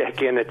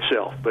paycheck in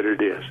itself, but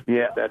it is.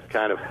 Yeah. That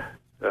kind of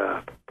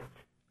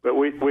But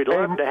we'd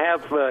love to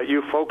have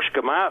you folks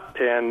come out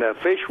and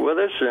fish with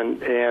us, and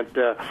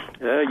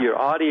your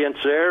audience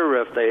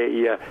there, if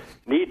they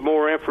need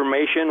more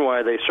information,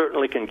 why they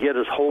certainly can get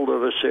us hold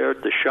of us there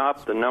at the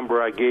shop. The number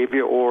I gave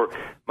you, or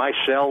my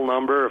cell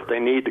number, if they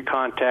need to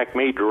contact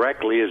me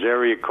directly, is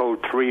area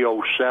code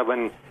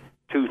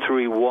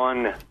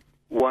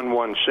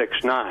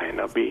 307-231-1169.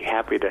 I'll be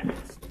happy to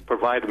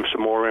provide them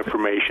some more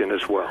information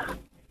as well.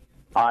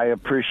 I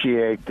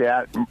appreciate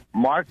that.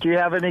 Mark, do you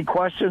have any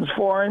questions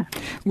for him?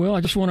 Well,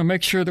 I just want to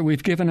make sure that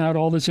we've given out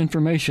all this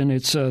information.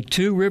 It's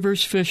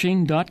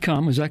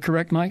tworiversfishing.com. Is that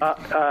correct, Mike?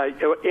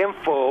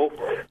 Info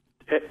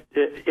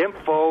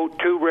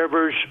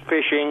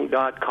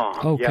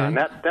tworiversfishing.com. Okay. Yeah, and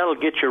that'll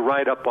get you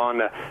right up on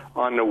the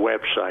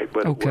website.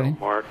 But okay. Will,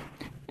 Mark.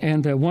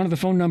 And one of the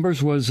phone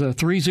numbers was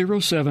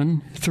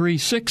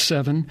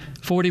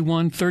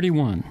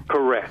 307-367-4131.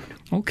 Correct.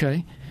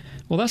 Okay.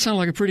 Well, that sounds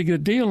like a pretty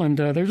good deal, and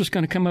they're just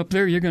going to come up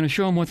there. You're going to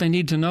show them what they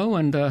need to know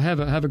and have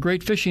a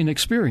great fishing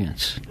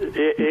experience.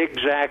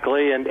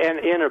 Exactly, and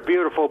in a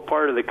beautiful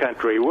part of the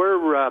country.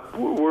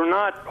 We're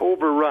not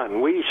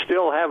overrun. We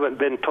still haven't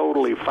been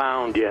totally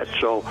found yet,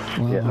 so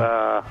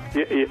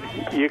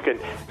you can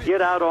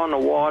get out on the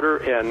water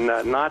and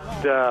not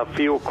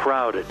feel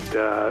crowded.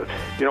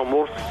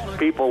 Most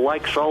people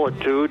like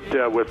solitude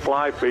with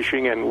fly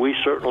fishing, and we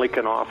certainly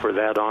can offer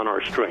that on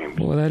our stream.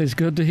 Well, that is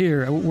good to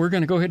hear. We're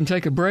going to go ahead and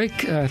take a break.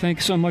 Thank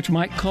you so much,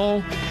 Mike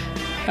Call,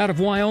 out of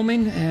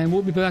Wyoming, and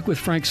we'll be back with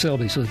Frank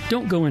Selby, so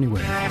don't go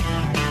anywhere.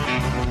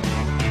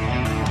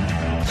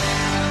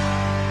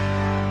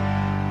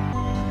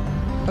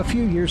 A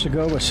few years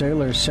ago, a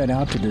sailor set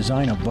out to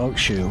design a boat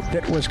shoe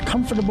that was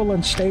comfortable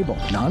and stable,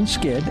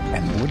 non-skid,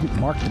 and wouldn't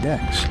mark the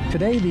decks.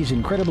 Today, these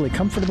incredibly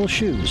comfortable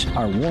shoes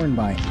are worn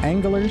by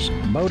anglers,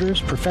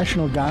 boaters,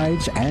 professional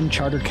guides, and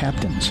charter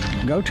captains.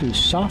 Go to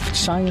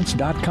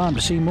softscience.com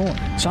to see more.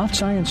 Soft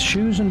Science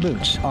shoes and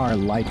boots are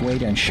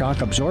lightweight and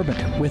shock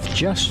absorbent with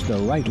just the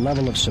right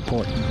level of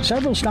support.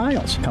 Several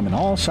styles come in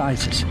all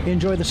sizes.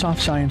 Enjoy the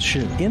Soft Science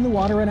shoe in the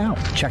water and out.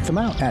 Check them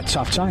out at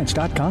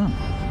softscience.com.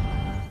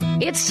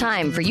 It's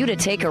time for you to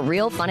take a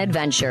real fun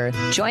adventure.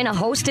 Join a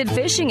hosted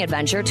fishing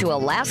adventure to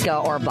Alaska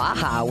or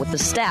Baja with the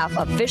staff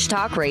of Fish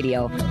Talk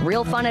Radio.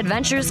 Real Fun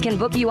Adventures can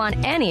book you on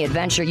any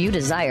adventure you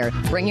desire.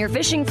 Bring your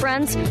fishing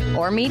friends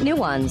or meet new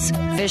ones.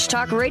 Fish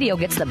Talk Radio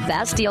gets the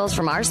best deals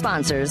from our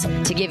sponsors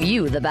to give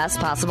you the best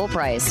possible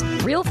price.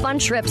 Real Fun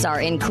trips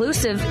are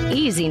inclusive,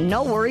 easy,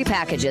 no-worry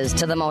packages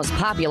to the most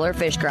popular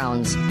fish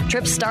grounds.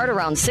 Trips start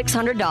around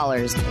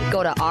 $600.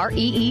 Go to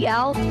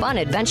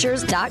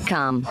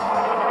REELfunadventures.com.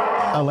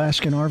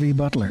 Alaskan RV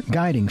Butler.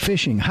 Guiding,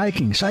 fishing,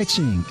 hiking,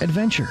 sightseeing,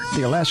 adventure.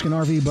 The Alaskan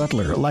RV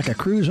Butler. Like a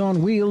cruise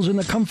on wheels in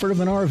the comfort of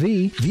an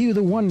RV. View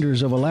the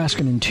wonders of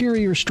Alaskan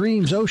interior,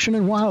 streams, ocean,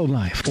 and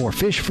wildlife. Or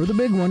fish for the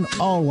big one,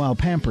 all while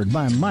pampered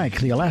by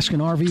Mike, the Alaskan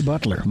RV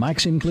Butler.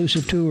 Mike's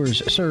inclusive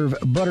tours serve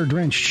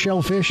butter-drenched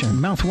shellfish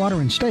and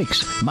mouth-watering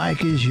steaks.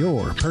 Mike is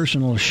your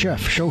personal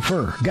chef,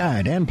 chauffeur,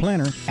 guide, and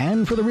planner.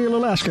 And for the real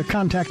Alaska,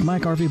 contact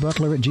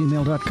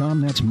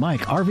MikeRVButler@gmail.com. That's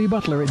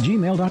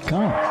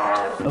MikeRVButler@gmail.com.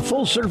 A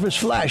full-service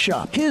fly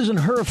shop, His and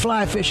Her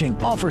Fly Fishing,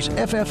 offers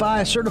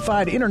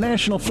FFI-certified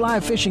international fly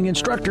fishing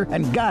instructor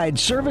and guide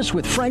service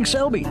with Frank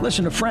Selby.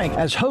 Listen to Frank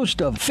as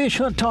host of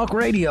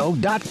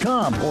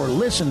FishHuntTalkRadio.com or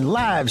listen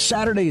live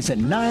Saturdays at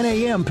 9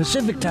 a.m.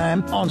 Pacific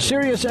Time on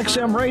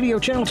SiriusXM Radio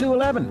Channel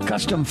 211.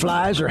 Custom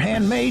flies are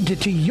handmade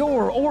to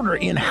your order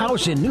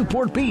in-house in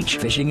Newport Beach.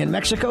 Fishing in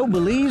Mexico,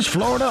 Belize,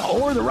 Florida,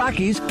 or the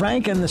Rockies,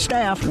 Frank and the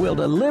staff will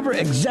deliver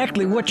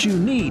exactly what you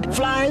need.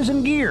 Flies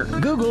and gear.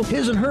 Google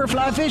His and Her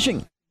Fly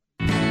Fishing.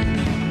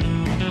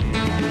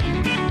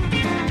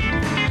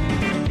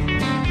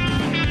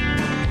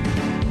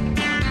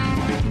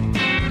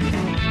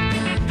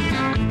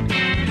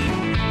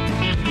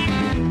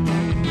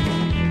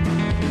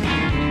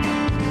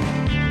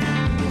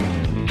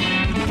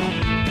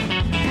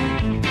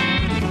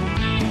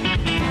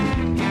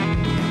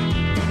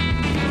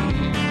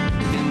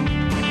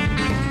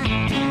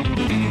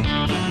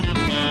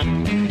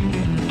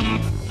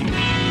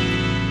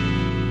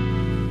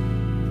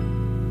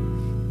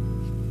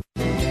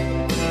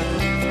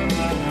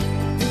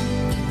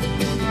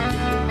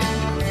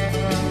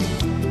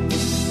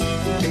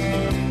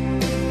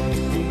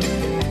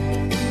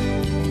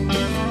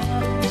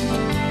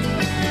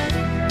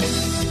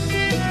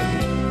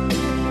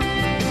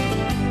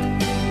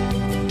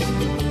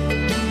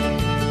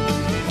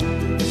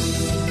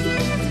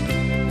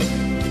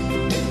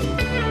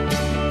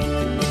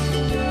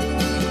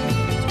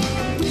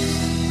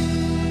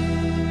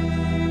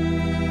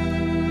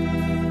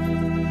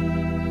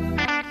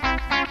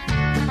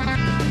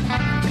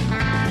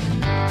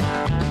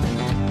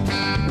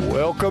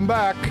 Welcome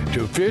back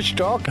to Fish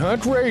Talk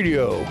Hunt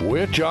Radio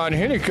with John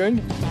Hennigan.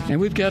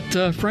 And we've got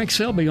Frank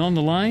Selby on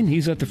the line.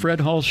 He's at the Fred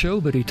Hall Show,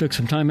 but he took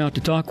some time out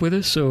to talk with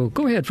us. So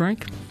go ahead,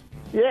 Frank.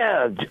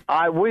 Yeah,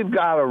 we've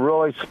got a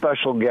really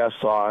special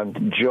guest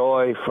on,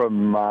 Joy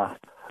from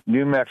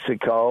New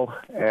Mexico,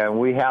 and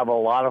we have a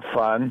lot of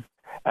fun.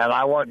 And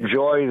I want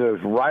Joy to,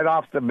 right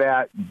off the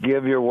bat,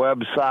 give your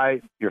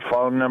website, your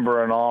phone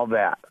number, and all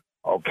that.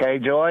 Okay,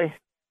 Joy?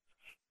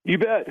 You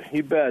bet.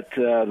 You bet.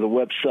 The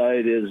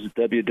website is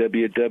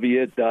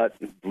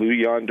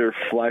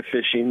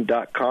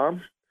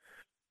www.blueyonderflyfishing.com.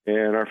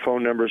 And our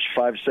phone number is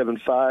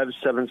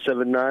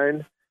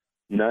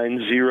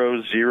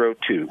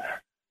 575-779-9002.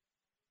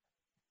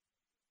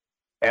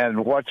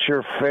 And what's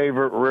your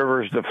favorite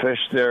rivers to fish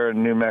there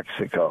in New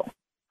Mexico?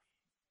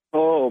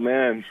 Oh,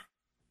 man.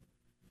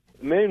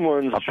 The main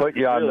ones. I'll put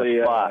you on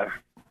the spot.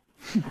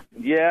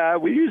 Yeah,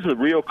 we use the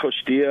Rio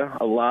Costilla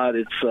a lot.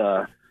 It's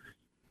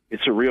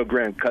a Rio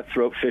Grande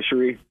cutthroat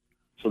fishery,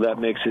 so that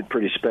makes it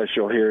pretty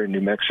special here in New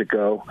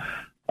Mexico.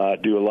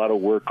 Do a lot of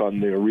work on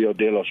the Rio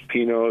de los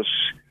Pinos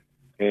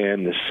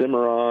and the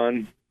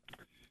Cimarron.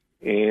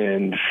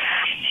 And as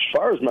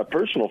far as my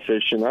personal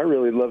fishing, I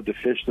really love to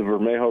fish the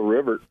Vermejo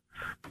River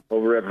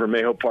over at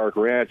Vermejo Park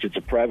Ranch. It's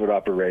a private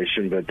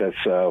operation, but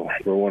that's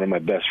where one of my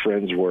best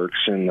friends works,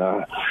 and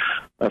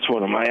that's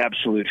one of my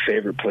absolute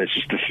favorite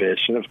places to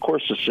fish. And, of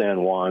course, the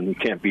San Juan. You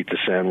can't beat the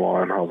San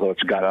Juan, although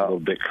it's got a little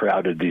bit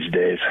crowded these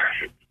days.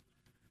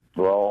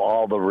 Well,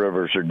 all the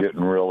rivers are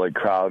getting really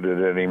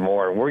crowded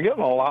anymore. We're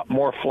getting a lot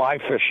more fly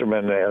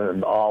fishermen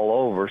and all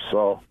over,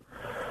 so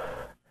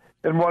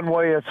in one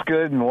way it's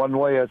good, in one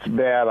way it's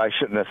bad. I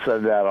shouldn't have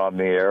said that on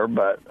the air,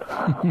 but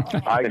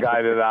I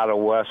guided out of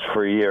West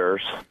for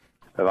years,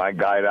 and I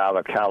guide out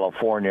of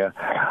California.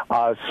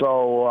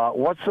 So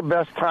what's the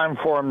best time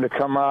for them to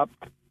come up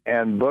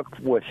and book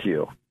with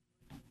you?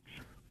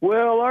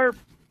 Well,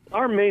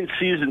 our main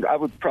season, I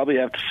would probably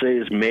have to say,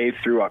 is May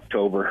through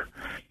October.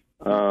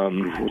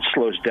 It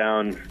slows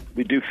down.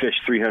 We do fish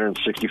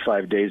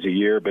 365 days a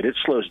year, but it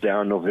slows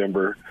down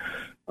November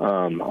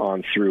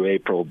on through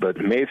April. But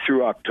May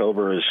through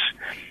October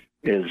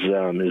is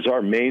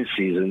our main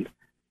season.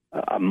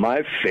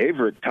 My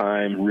favorite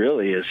time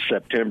really is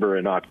September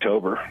and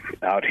October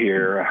out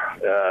here.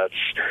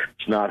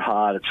 It's not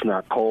hot. It's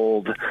not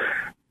cold.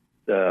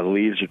 The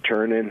leaves are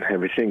turning.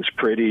 Everything's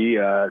pretty.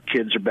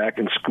 Kids are back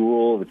in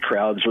school. The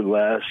crowds are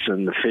less,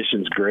 and the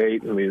fishing's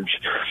great. I mean,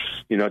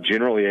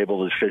 generally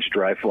able to fish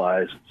dry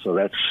flies. So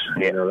that's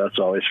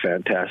always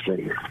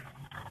fantastic.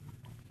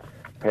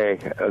 Hey,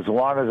 as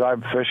long as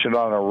I'm fishing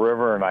on a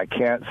river and I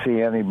can't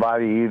see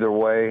anybody either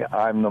way,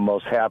 I'm the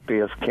most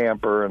happiest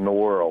camper in the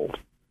world.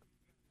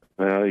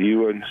 Well,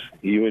 you and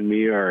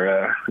me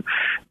are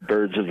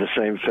birds of the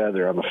same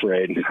feather, I'm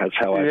afraid. That's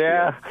how I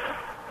feel.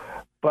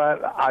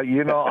 But,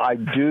 I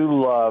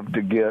do love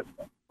to get,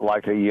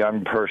 like, a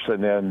young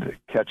person in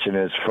catching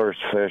his first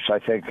fish. I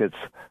think it's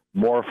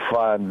more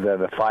fun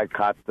than if I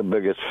caught the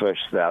biggest fish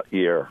that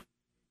year.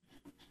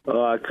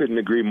 I couldn't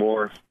agree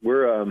more.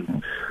 We're,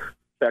 in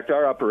fact,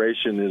 our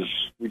operation is,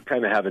 we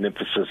kind of have an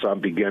emphasis on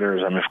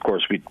beginners. I mean, of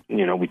course, we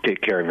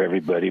take care of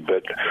everybody,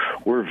 but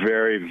we're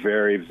very,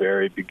 very,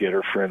 very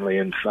beginner friendly.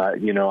 And,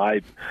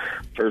 I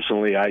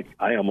personally, I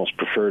almost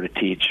prefer to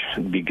teach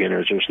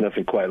beginners. There's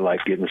nothing quite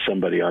like getting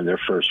somebody on their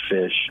first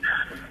fish,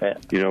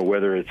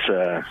 whether it's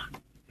a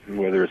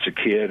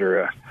kid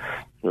or a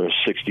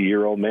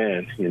 60-year-old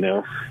man,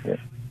 Yeah.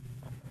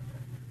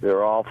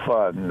 They're all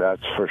fun,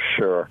 that's for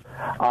sure.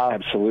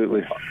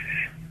 Absolutely.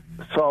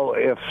 So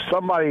if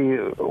somebody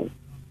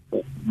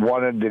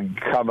wanted to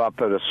come up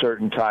at a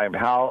certain time,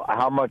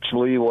 how much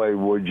leeway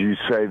would you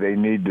say they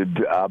need to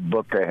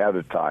book ahead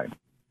of time?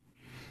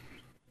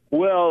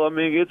 Well, I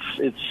mean, it's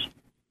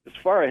as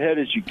far ahead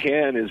as you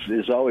can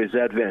is always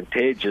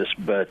advantageous,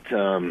 but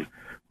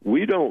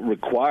we don't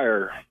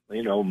require,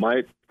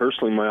 my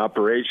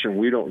operation,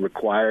 we don't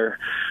require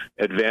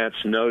advance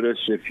notice.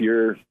 If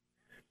you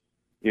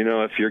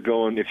want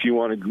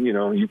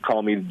to, you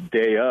call me the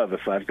day of,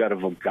 if I've got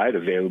a guide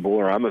available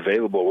or I'm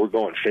available, we're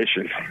going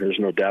fishing. There's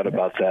no doubt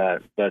about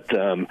that. But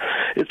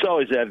it's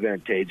always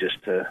advantageous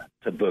to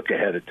book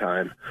ahead of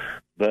time.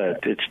 But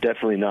it's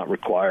definitely not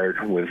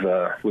required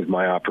with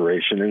my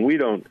operation. And I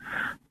don't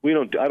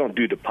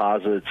do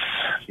deposits.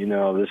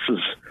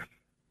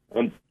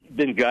 I've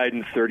been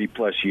guiding 30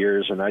 plus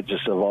years, and I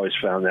just have always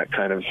found that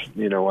kind of,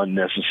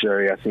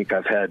 unnecessary. I think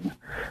I've had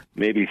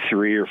maybe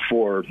 3 or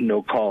 4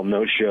 no-call,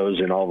 no-shows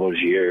in all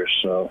those years.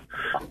 So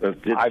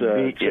I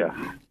beat you.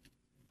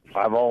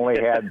 I've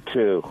only had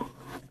 2.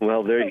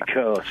 Well, there you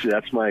go. See,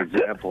 that's my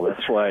example.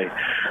 That's why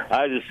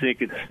I just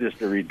think it's just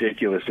a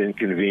ridiculous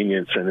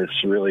inconvenience, and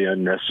it's really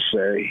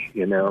unnecessary,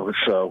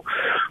 So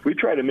we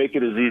try to make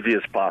it as easy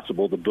as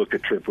possible to book a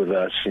trip with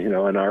us, and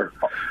our...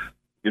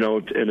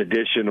 in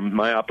addition to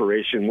my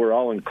operation, we're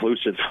all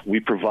inclusive. We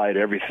provide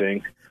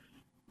everything.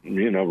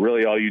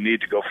 Really all you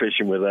need to go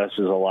fishing with us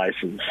is a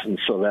license. And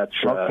so that's,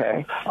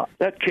 okay.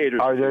 That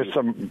caters. Are there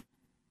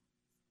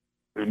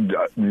do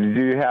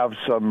you have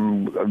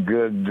some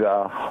good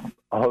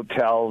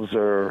hotels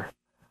or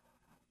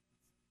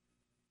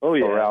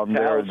around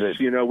Taos, there?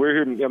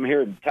 I'm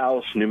here in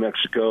Taos, New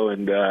Mexico,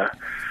 and there's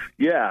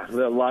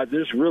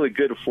really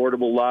good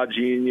affordable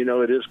lodging.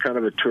 It is kind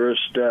of a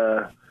tourist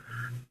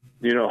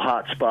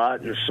hot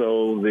spot, and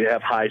so they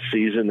have high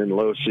season and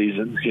low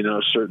season.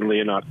 Certainly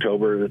in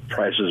October the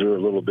prices are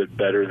a little bit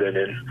better than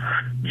in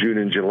June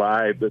and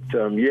July. But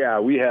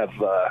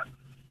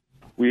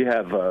we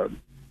have a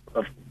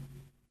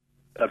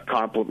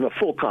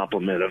full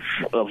complement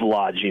of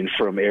lodging,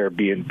 from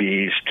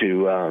Airbnbs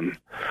to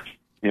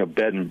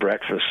bed and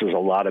breakfast. There's a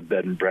lot of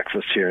bed and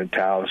breakfast here in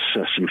Taos,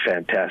 some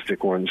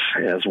fantastic ones,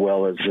 as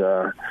well as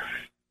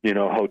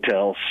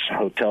hotels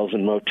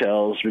and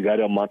motels. We got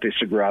El Monte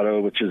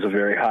Sagrado, which is a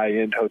very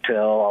high-end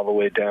hotel, all the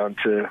way down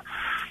to,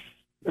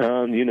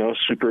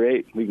 Super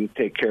 8. We can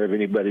take care of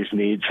anybody's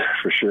needs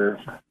for sure.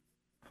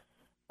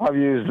 I've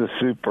used the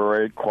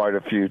Super 8 quite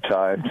a few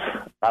times.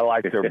 I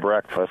like their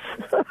breakfast.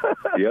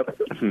 Yep,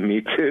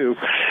 me too.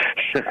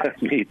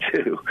 Me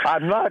too.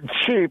 I'm not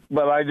cheap,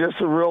 but I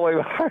really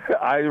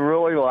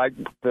like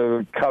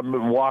to come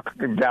and walk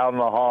down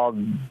the hall,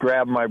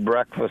 grab my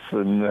breakfast,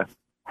 and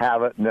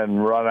have it, and then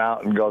run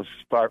out and go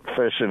start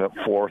fishing at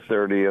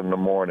 4:30 in the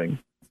morning.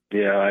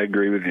 Yeah, I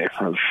agree with you.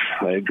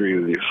 I agree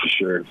with you for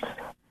sure.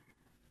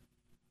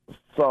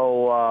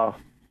 So,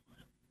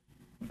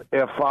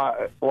 if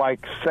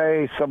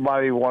say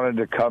somebody wanted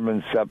to come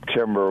in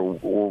September,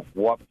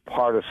 what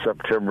part of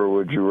September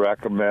would you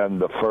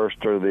recommend, the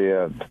first or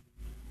the end?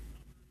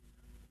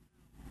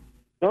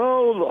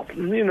 Oh,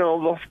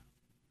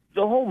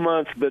 the whole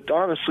month, but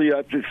honestly,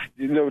 I just,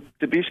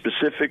 to be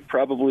specific,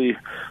 probably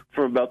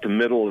from about the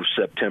middle of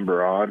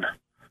September on.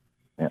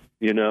 Yeah.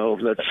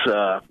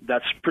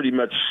 That's pretty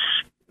much,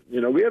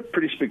 we have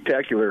pretty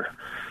spectacular,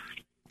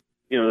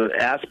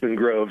 aspen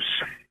groves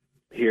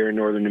here in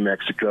northern New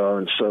Mexico,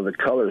 and so the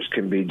colors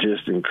can be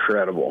just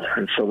incredible.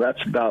 And so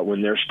that's about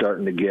when they're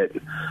starting to get,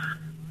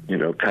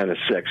 kind of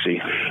sexy,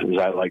 as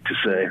I like to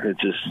say. It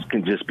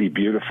can just be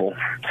beautiful.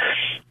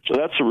 So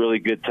that's a really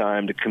good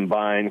time to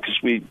combine, because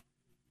we,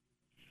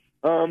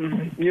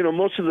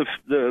 most of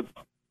the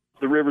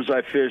rivers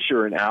I fish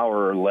are an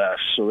hour or less,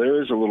 so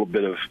there is a little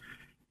bit of,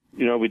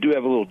 we do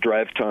have a little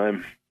drive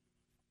time,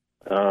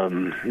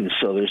 and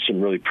so there's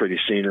some really pretty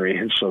scenery,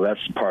 and so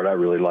that's the part I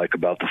really like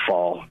about the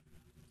fall.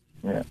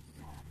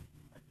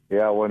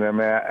 Yeah, when them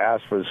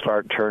aspens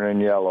start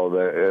turning yellow,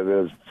 it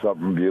is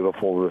something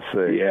beautiful to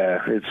see.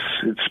 Yeah,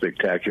 it's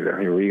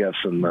spectacular. We have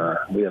some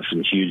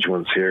huge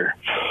ones here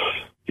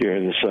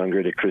in the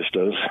Sangre de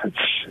Cristos.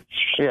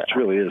 It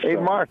really is. Hey,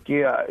 Mark,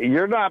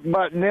 you're not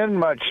butting in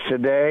much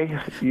today.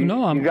 You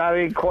got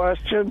any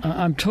questions?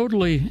 I'm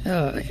totally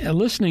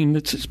listening.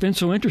 It's been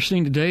so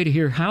interesting today to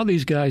hear how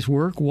these guys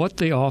work, what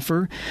they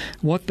offer,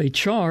 what they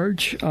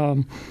charge.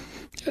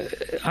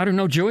 I don't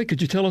know, Joey,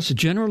 could you tell us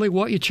generally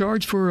what you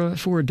charge for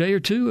a day or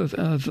two of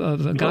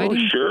guiding?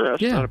 Oh, sure.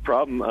 That's not a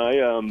problem.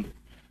 Our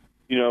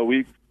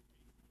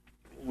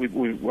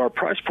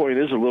price point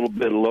is a little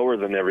bit lower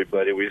than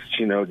everybody.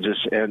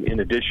 And in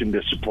addition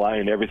to supply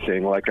and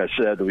everything, like I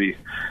said, we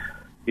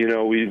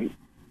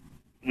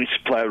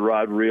supply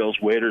rod, reels,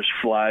 waders,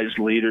 flies,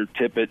 leader,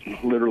 tippet,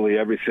 literally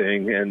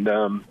everything. And,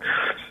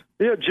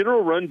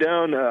 general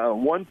rundown,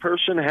 one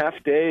person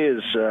half day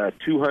is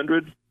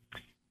 $200.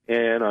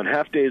 And on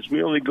half days,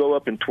 we only go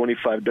up in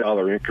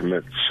 $25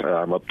 increments,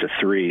 up to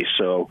 3.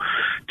 So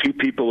 2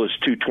 people is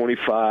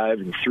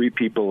 $225, and 3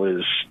 people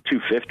is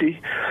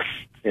 $250.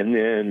 And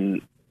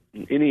then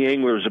any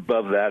anglers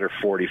above that are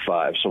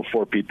 $45. So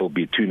 4 people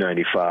be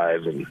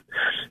 $295,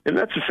 and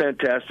that's a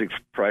fantastic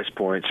price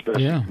point,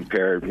 especially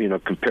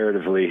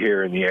comparatively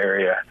here in the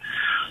area.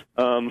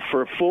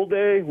 For a full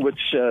day, which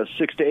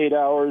 6 to 8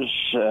 hours,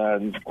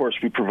 and of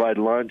course we provide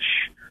lunch.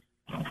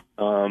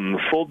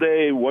 Full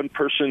day, one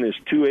person is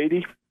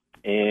 $280,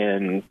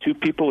 and 2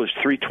 people is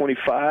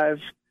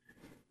 $325,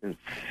 and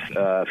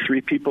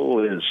 3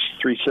 people is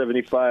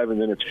 $375,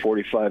 and then it's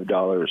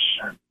 $45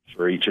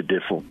 for each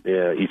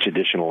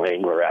additional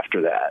angler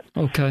after that.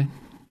 Okay.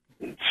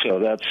 So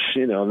that's,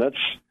 and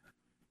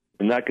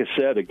like I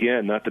said,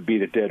 again, not to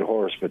beat a dead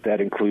horse, but that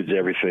includes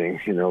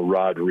everything,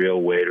 rod,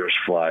 reel, waders,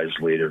 flies,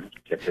 leader,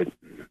 tippet.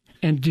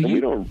 And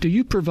do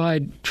you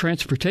provide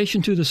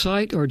transportation to the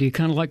site, or do you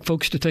kind of like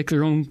folks to take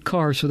their own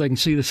car so they can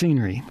see the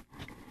scenery?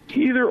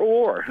 Either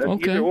or.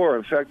 Okay. Either or.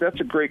 In fact, that's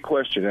a great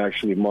question,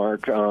 actually,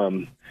 Mark.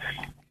 A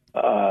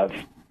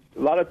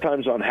lot of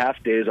times on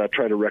half days, I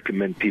try to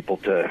recommend people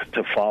to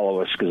follow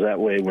us, because that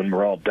way, when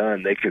we're all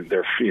done,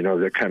 they're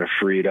kind of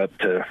freed up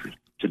to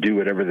do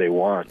whatever they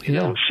want.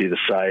 See the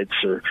sights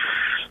or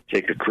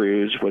take a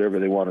cruise, whatever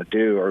they want to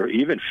do, or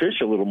even fish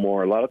a little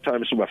more. A lot of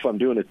times, if I'm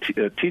doing a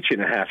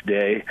teaching a half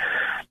day,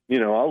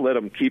 I'll let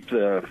them keep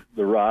the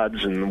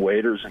rods and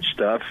waders and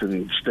stuff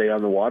and stay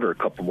on the water a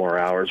couple more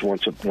hours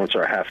once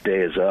our half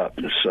day is up.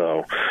 And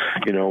so,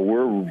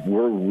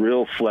 we're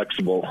real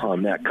flexible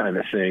on that kind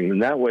of thing,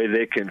 and that way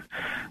they can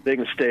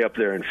stay up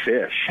there and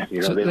fish.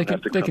 So they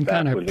can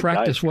kind of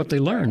practice what they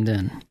learned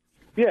then.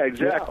 Yeah,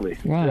 exactly.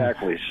 Wow.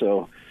 Exactly.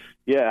 So.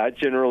 Yeah, I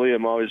generally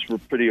am always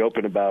pretty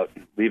open about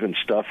leaving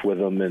stuff with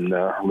them and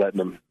letting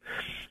them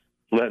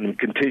letting them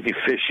continue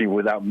fishing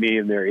without me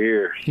in their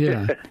ear.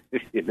 Yeah.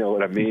 You know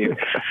what I mean?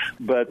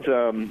 But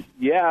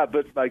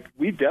like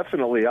we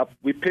definitely I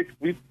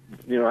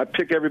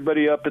pick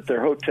everybody up at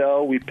their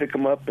hotel. We pick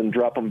them up and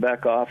drop them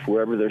back off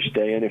wherever they're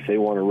staying if they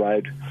want to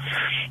ride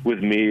with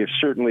me.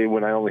 Certainly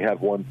when I only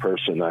have one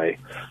person, I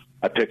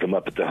pick them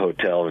up at the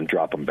hotel and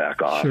drop them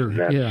back off. Sure.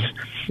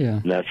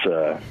 And that's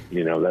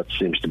that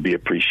seems to be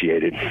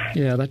appreciated.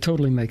 Yeah, that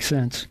totally makes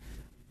sense.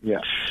 Yeah.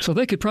 So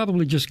they could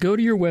probably just go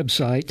to your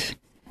website,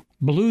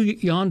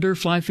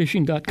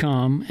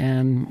 BlueYonderFlyFishing.com,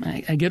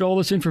 and get all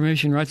this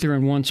information right there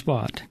in one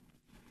spot.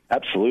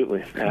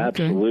 Absolutely.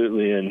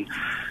 Okay.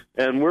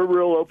 And we're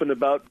real open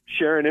about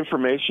sharing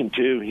information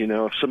too. You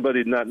know, if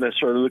somebody's not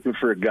necessarily looking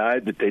for a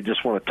guide, but they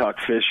just want to talk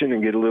fishing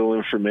and get a little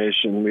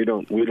information, we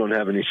don't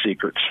have any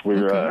secrets.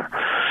 We're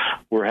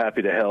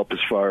happy to help as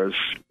far as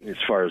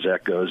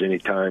that goes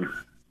anytime.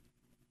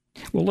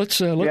 Well, let's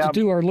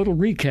do our little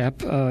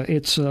recap.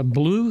 It's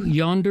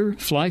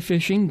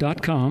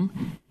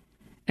BlueYonderFlyFishing.com,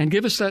 and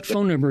give us that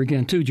phone number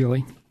again too,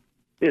 Joey.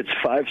 It's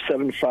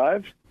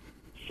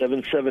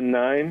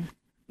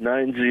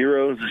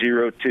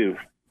 575-779-9002.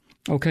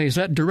 Okay, is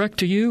that direct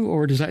to you,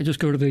 or does that just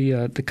go to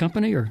the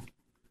company, or?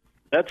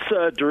 That's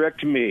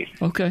direct to me.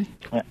 Okay.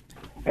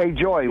 Hey,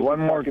 Joey,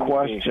 one more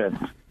question,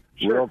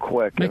 real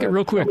quick. Make it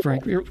real quick,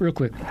 Frank. Real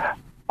quick.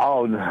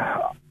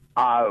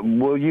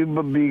 Will you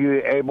be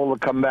able to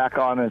come back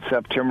on in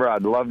September?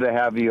 I'd love to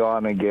have you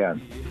on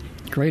again.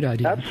 Great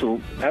idea.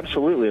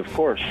 Absolutely, of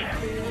course.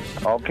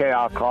 Okay,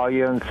 I'll call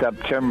you in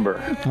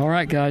September. All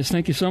right, guys.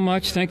 Thank you so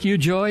much. Thank you,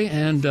 Joy.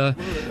 And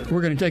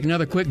we're going to take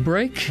another quick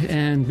break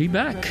and be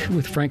back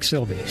with Frank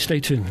Selby.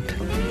 Stay tuned.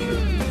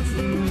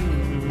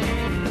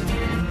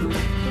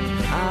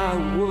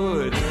 I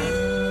would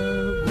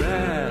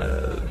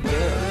rather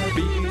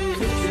be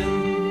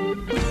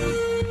fishing,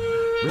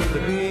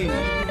 rather be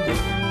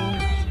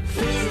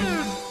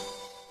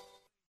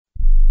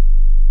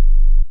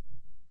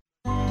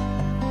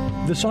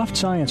The Soft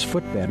Science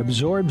footbed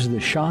absorbs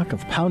the shock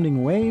of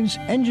pounding waves,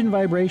 engine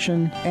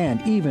vibration,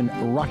 and even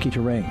rocky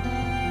terrain.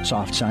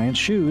 Soft Science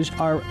shoes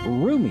are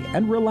roomy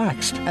and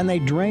relaxed, and they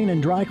drain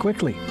and dry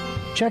quickly.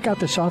 Check out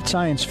the Soft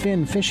Science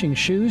Fin fishing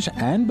shoes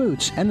and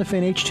boots and the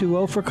Fin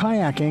H2O for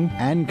kayaking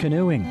and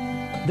canoeing.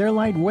 They're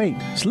lightweight,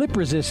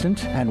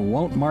 slip-resistant, and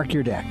won't mark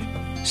your deck.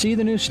 See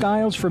the new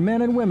styles for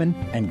men and women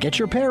and get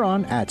your pair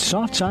on at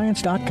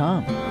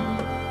softscience.com.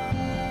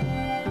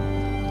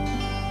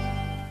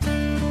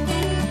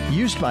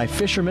 Used by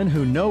fishermen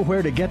who know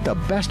where to get the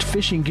best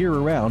fishing gear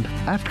around,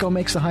 AFTCO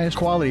makes the highest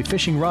quality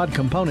fishing rod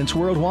components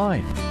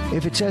worldwide.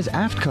 If it says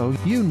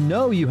AFTCO, you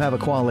know you have a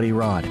quality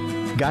rod.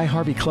 Guy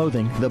Harvey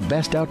Clothing, the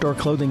best outdoor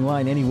clothing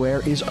line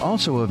anywhere, is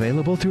also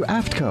available through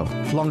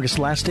AFTCO. Longest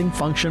lasting,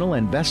 functional,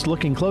 and best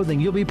looking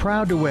clothing you'll be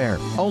proud to wear.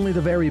 Only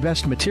the very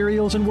best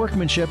materials and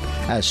workmanship.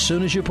 As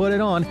soon as you put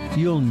it on,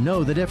 you'll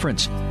know the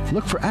difference.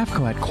 Look for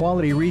AFTCO at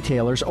quality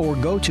retailers or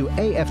go to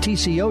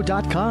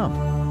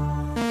aftco.com.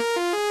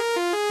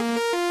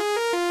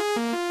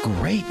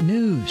 Great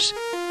news!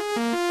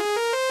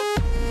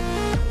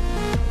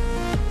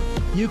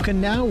 You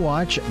can now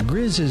watch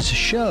Grizz's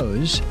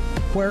shows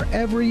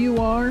wherever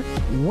you are,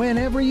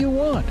 whenever you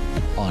want,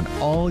 on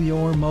all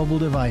your mobile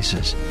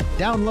devices.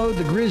 Download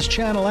the Grizz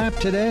Channel app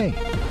today.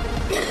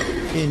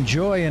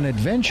 Enjoy an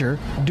adventure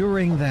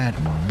during that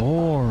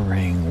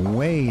boring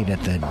wait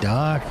at the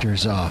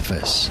doctor's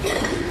office.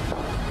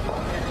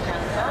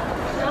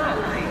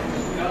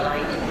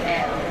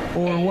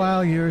 Or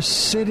while you're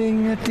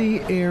sitting at the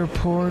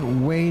airport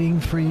waiting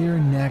for your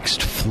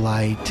next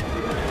flight.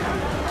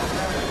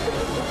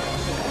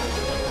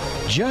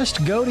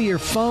 Just go to your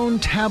phone,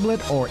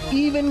 tablet, or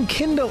even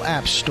Kindle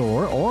App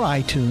Store or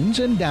iTunes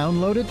and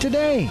download it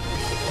today.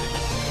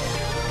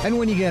 And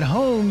when you get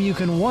home, you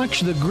can watch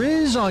the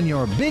Grizz on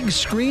your big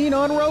screen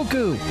on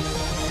Roku.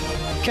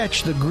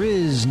 Catch the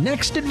Grizz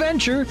next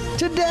adventure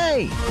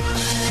today.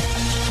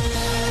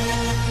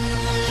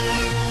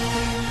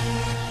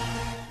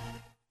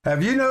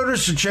 Have you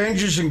noticed the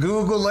changes in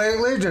Google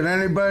lately? Did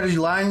anybody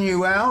line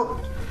you out?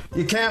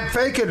 You can't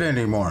fake it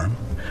anymore.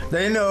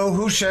 They know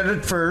who said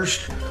it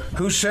first,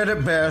 who said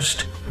it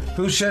best,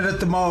 who said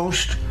it the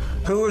most,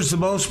 who is the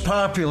most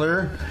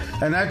popular,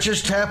 and that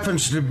just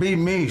happens to be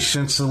me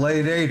since the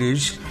late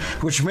 80s,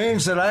 which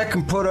means that I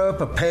can put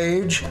up a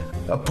page,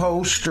 a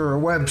post, or a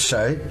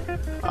website,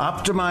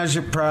 optimize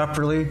it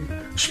properly,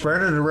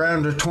 spread it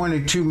around to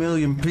 22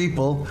 million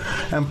people,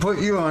 and put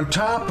you on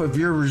top of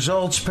your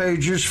results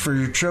pages for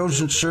your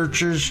chosen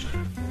searches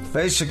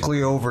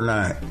basically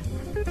overnight.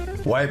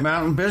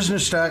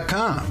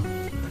 WhiteMountainBusiness.com.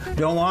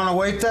 Don't want to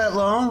wait that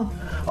long?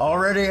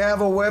 Already have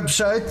a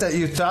website that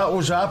you thought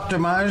was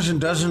optimized and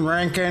doesn't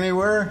rank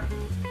anywhere?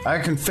 I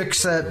can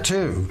fix that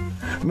too.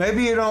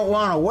 Maybe you don't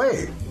want to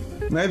wait.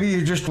 Maybe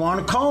you just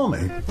want to call me.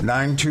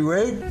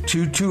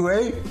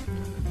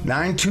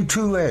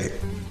 928-228-9228.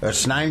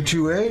 That's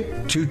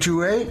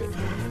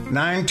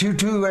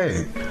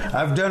 928-228-9228.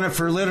 I've done it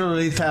for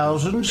literally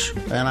thousands,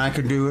 and I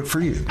can do it for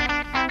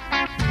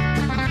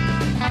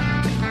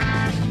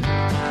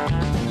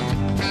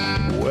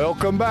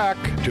welcome back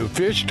to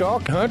Fish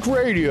Talk Hunt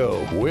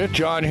Radio with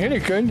John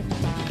Hennigan.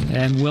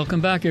 And welcome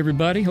back,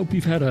 everybody. Hope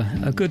you've had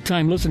a good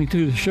time listening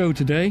to the show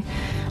today.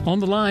 On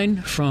the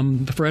line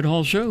from the Fred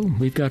Hall Show,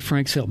 we've got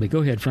Frank Selby. Go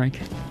ahead, Frank.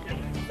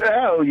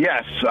 Oh,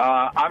 yes.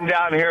 I'm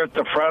down here at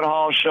the Fred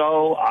Hall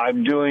Show.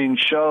 I'm doing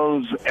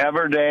shows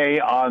every day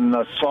on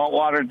the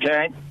saltwater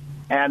tank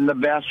and the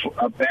bass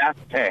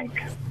tank.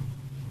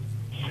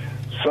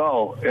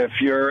 So if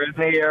you're in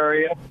the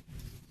area,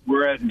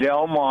 we're at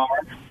Del Mar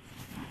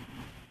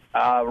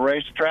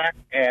racetrack,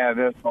 and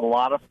it's a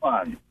lot of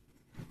fun.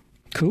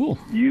 Cool.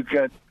 You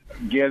could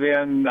get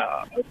in.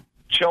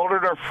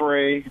 Children are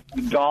free.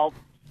 Adults,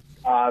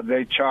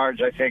 they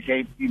charge, I think,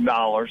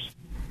 $18.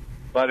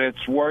 But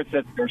it's worth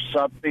it. There's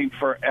something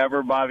for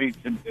everybody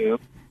to do.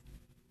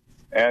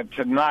 And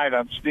tonight,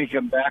 I'm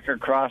sneaking back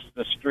across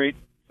the street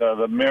to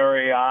the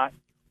Marriott,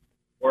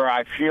 where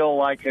I feel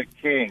like a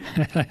king.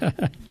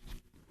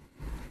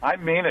 I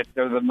mean it.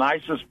 They're the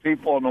nicest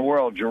people in the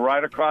world. You're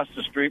right across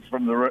the street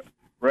from the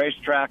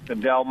racetrack, the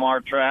Del Mar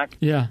track.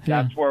 Yeah.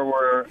 That's where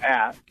we're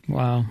at.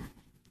 Wow.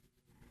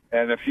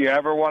 And if you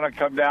ever want to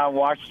come down,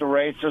 watch the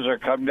races, or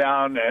come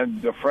down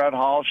and the Fred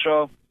Hall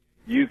Show,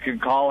 you can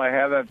call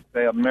ahead at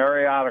the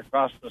Marriott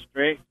across the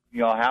street.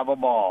 You'll have a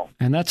ball.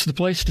 And that's the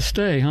place to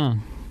stay, huh?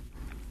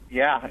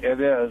 Yeah, it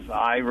is.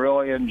 I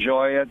really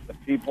enjoy it. The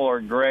people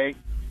are great.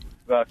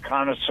 The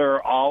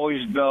connoisseur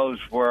always knows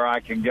where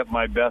I can get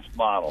my best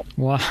bottle.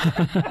 Wow.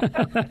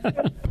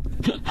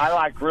 I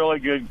like really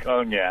good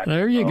cognac.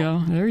 There you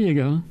go. There you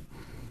go.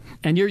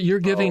 And you're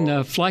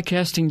giving fly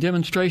casting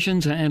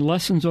demonstrations and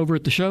lessons over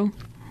at the show?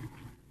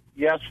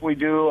 Yes, we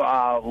do.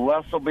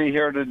 Les will be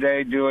here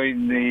today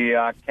doing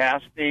the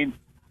casting.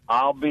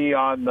 I'll be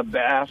on the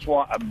bass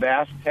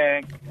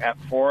tank at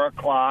 4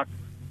 o'clock.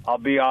 I'll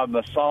be on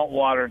the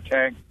saltwater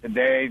tank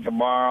today,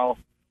 tomorrow.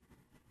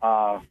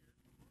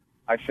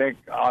 I think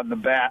on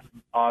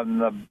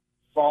the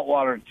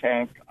saltwater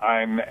tank,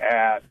 I'm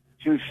at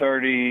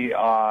 2:30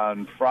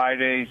 on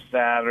Friday,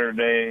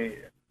 Saturday,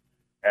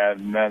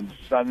 and then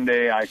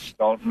Sunday, I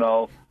don't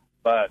know.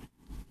 But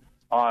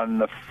on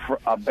the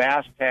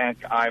bass tank,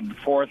 I'm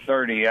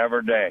 4:30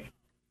 every day.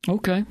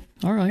 Okay,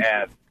 all right.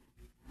 And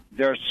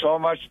there's so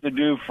much to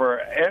do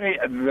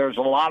there's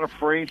a lot of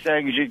free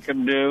things you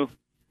can do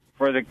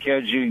for the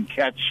kids. You can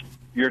catch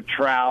your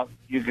trout.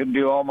 You can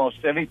do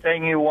almost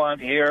anything you want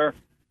here.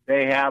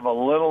 They have a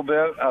little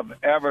bit of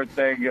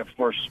everything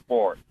for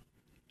sport.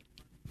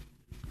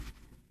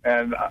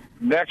 And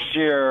next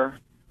year,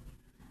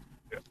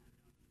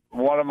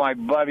 one of my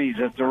buddies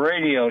at the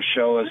radio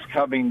show is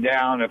coming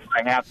down. If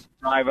I have to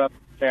drive up to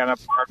Santa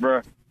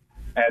Barbara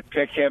and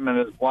pick him and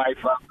his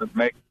wife up and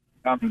make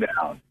them come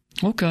down.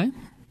 Okay,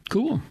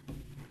 cool.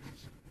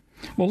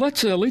 Well,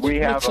 let's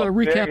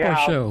recap our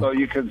show. So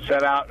you can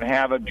sit out and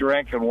have a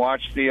drink and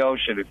watch the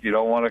ocean if you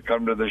don't want to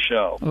come to the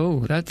show.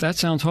 Oh, that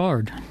sounds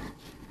hard.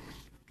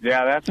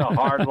 Yeah, that's a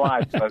hard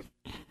life. But,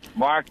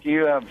 Mark,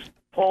 you have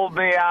pulled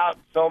me out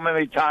so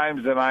many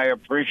times, and I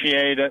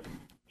appreciate it.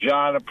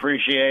 John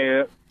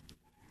appreciates it.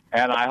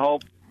 And I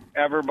hope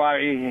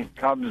everybody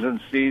comes and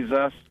sees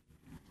us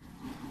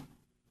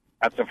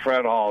at the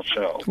Fred Hall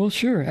Show. Well,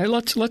 sure. Hey,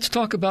 let's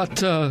talk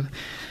about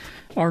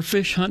our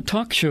Fish Hunt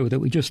Talk Show that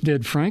we just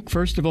did, Frank.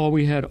 First of all,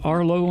 we had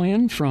Arlo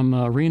in from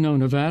Reno,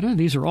 Nevada.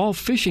 These are all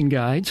fishing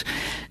guides.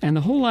 And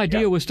the whole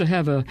idea was to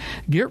have a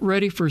get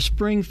ready for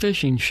spring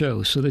fishing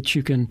show so that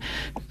you can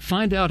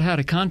find out how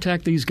to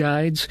contact these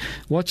guides,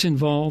 what's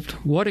involved,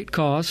 what it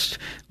costs,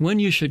 when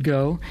you should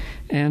go.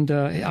 And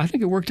I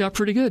think it worked out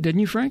pretty good,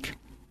 didn't you, Frank?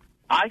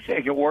 I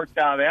think it worked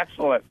out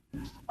excellent.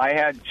 I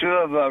had two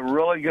of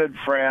really good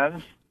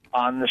friends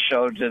on the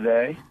show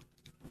today.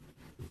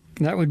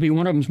 That would be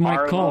one of them's Mike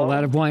Arlo, Call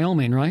out of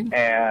Wyoming, right?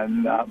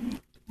 And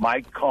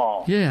Mike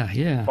Call.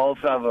 Yeah.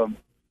 Both of them.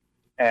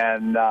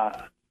 And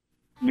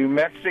New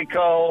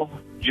Mexico,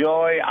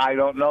 Joey, I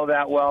don't know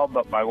that well,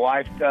 but my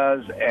wife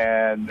does,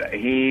 and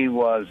he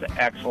was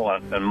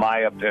excellent, in my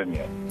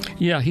opinion.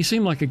 Yeah, he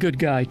seemed like a good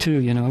guy,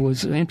 too. You know, it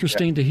was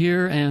interesting to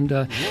hear,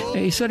 and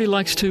he said he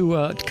likes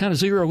to kind of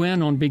zero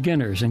in on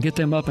beginners and get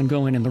them up and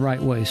going in the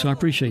right way, so I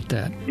appreciate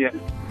that.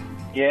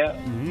 Yeah.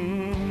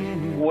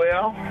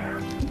 Well...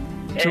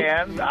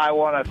 And I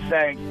want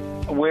to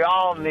we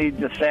all need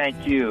to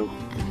thank you.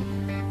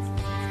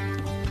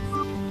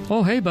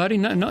 Oh, hey, buddy,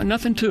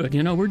 nothing to it.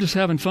 You know, we're just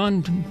having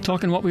fun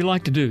talking what we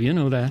like to do. You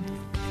know that.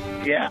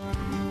 Yeah.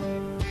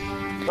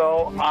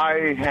 So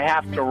I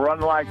have to run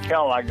like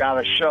hell. I got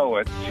a show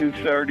at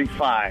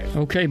 2:35.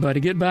 Okay, buddy,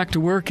 get back to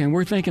work. And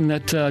we're thinking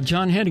that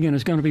John Hennigan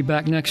is going to be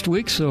back next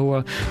week.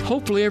 So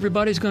hopefully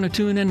everybody's going to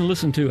tune in and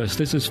listen to us.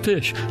 This is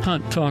Fish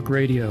Hunt Talk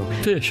Radio.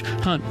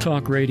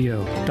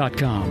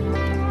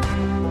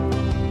 FishHuntTalkRadio.com.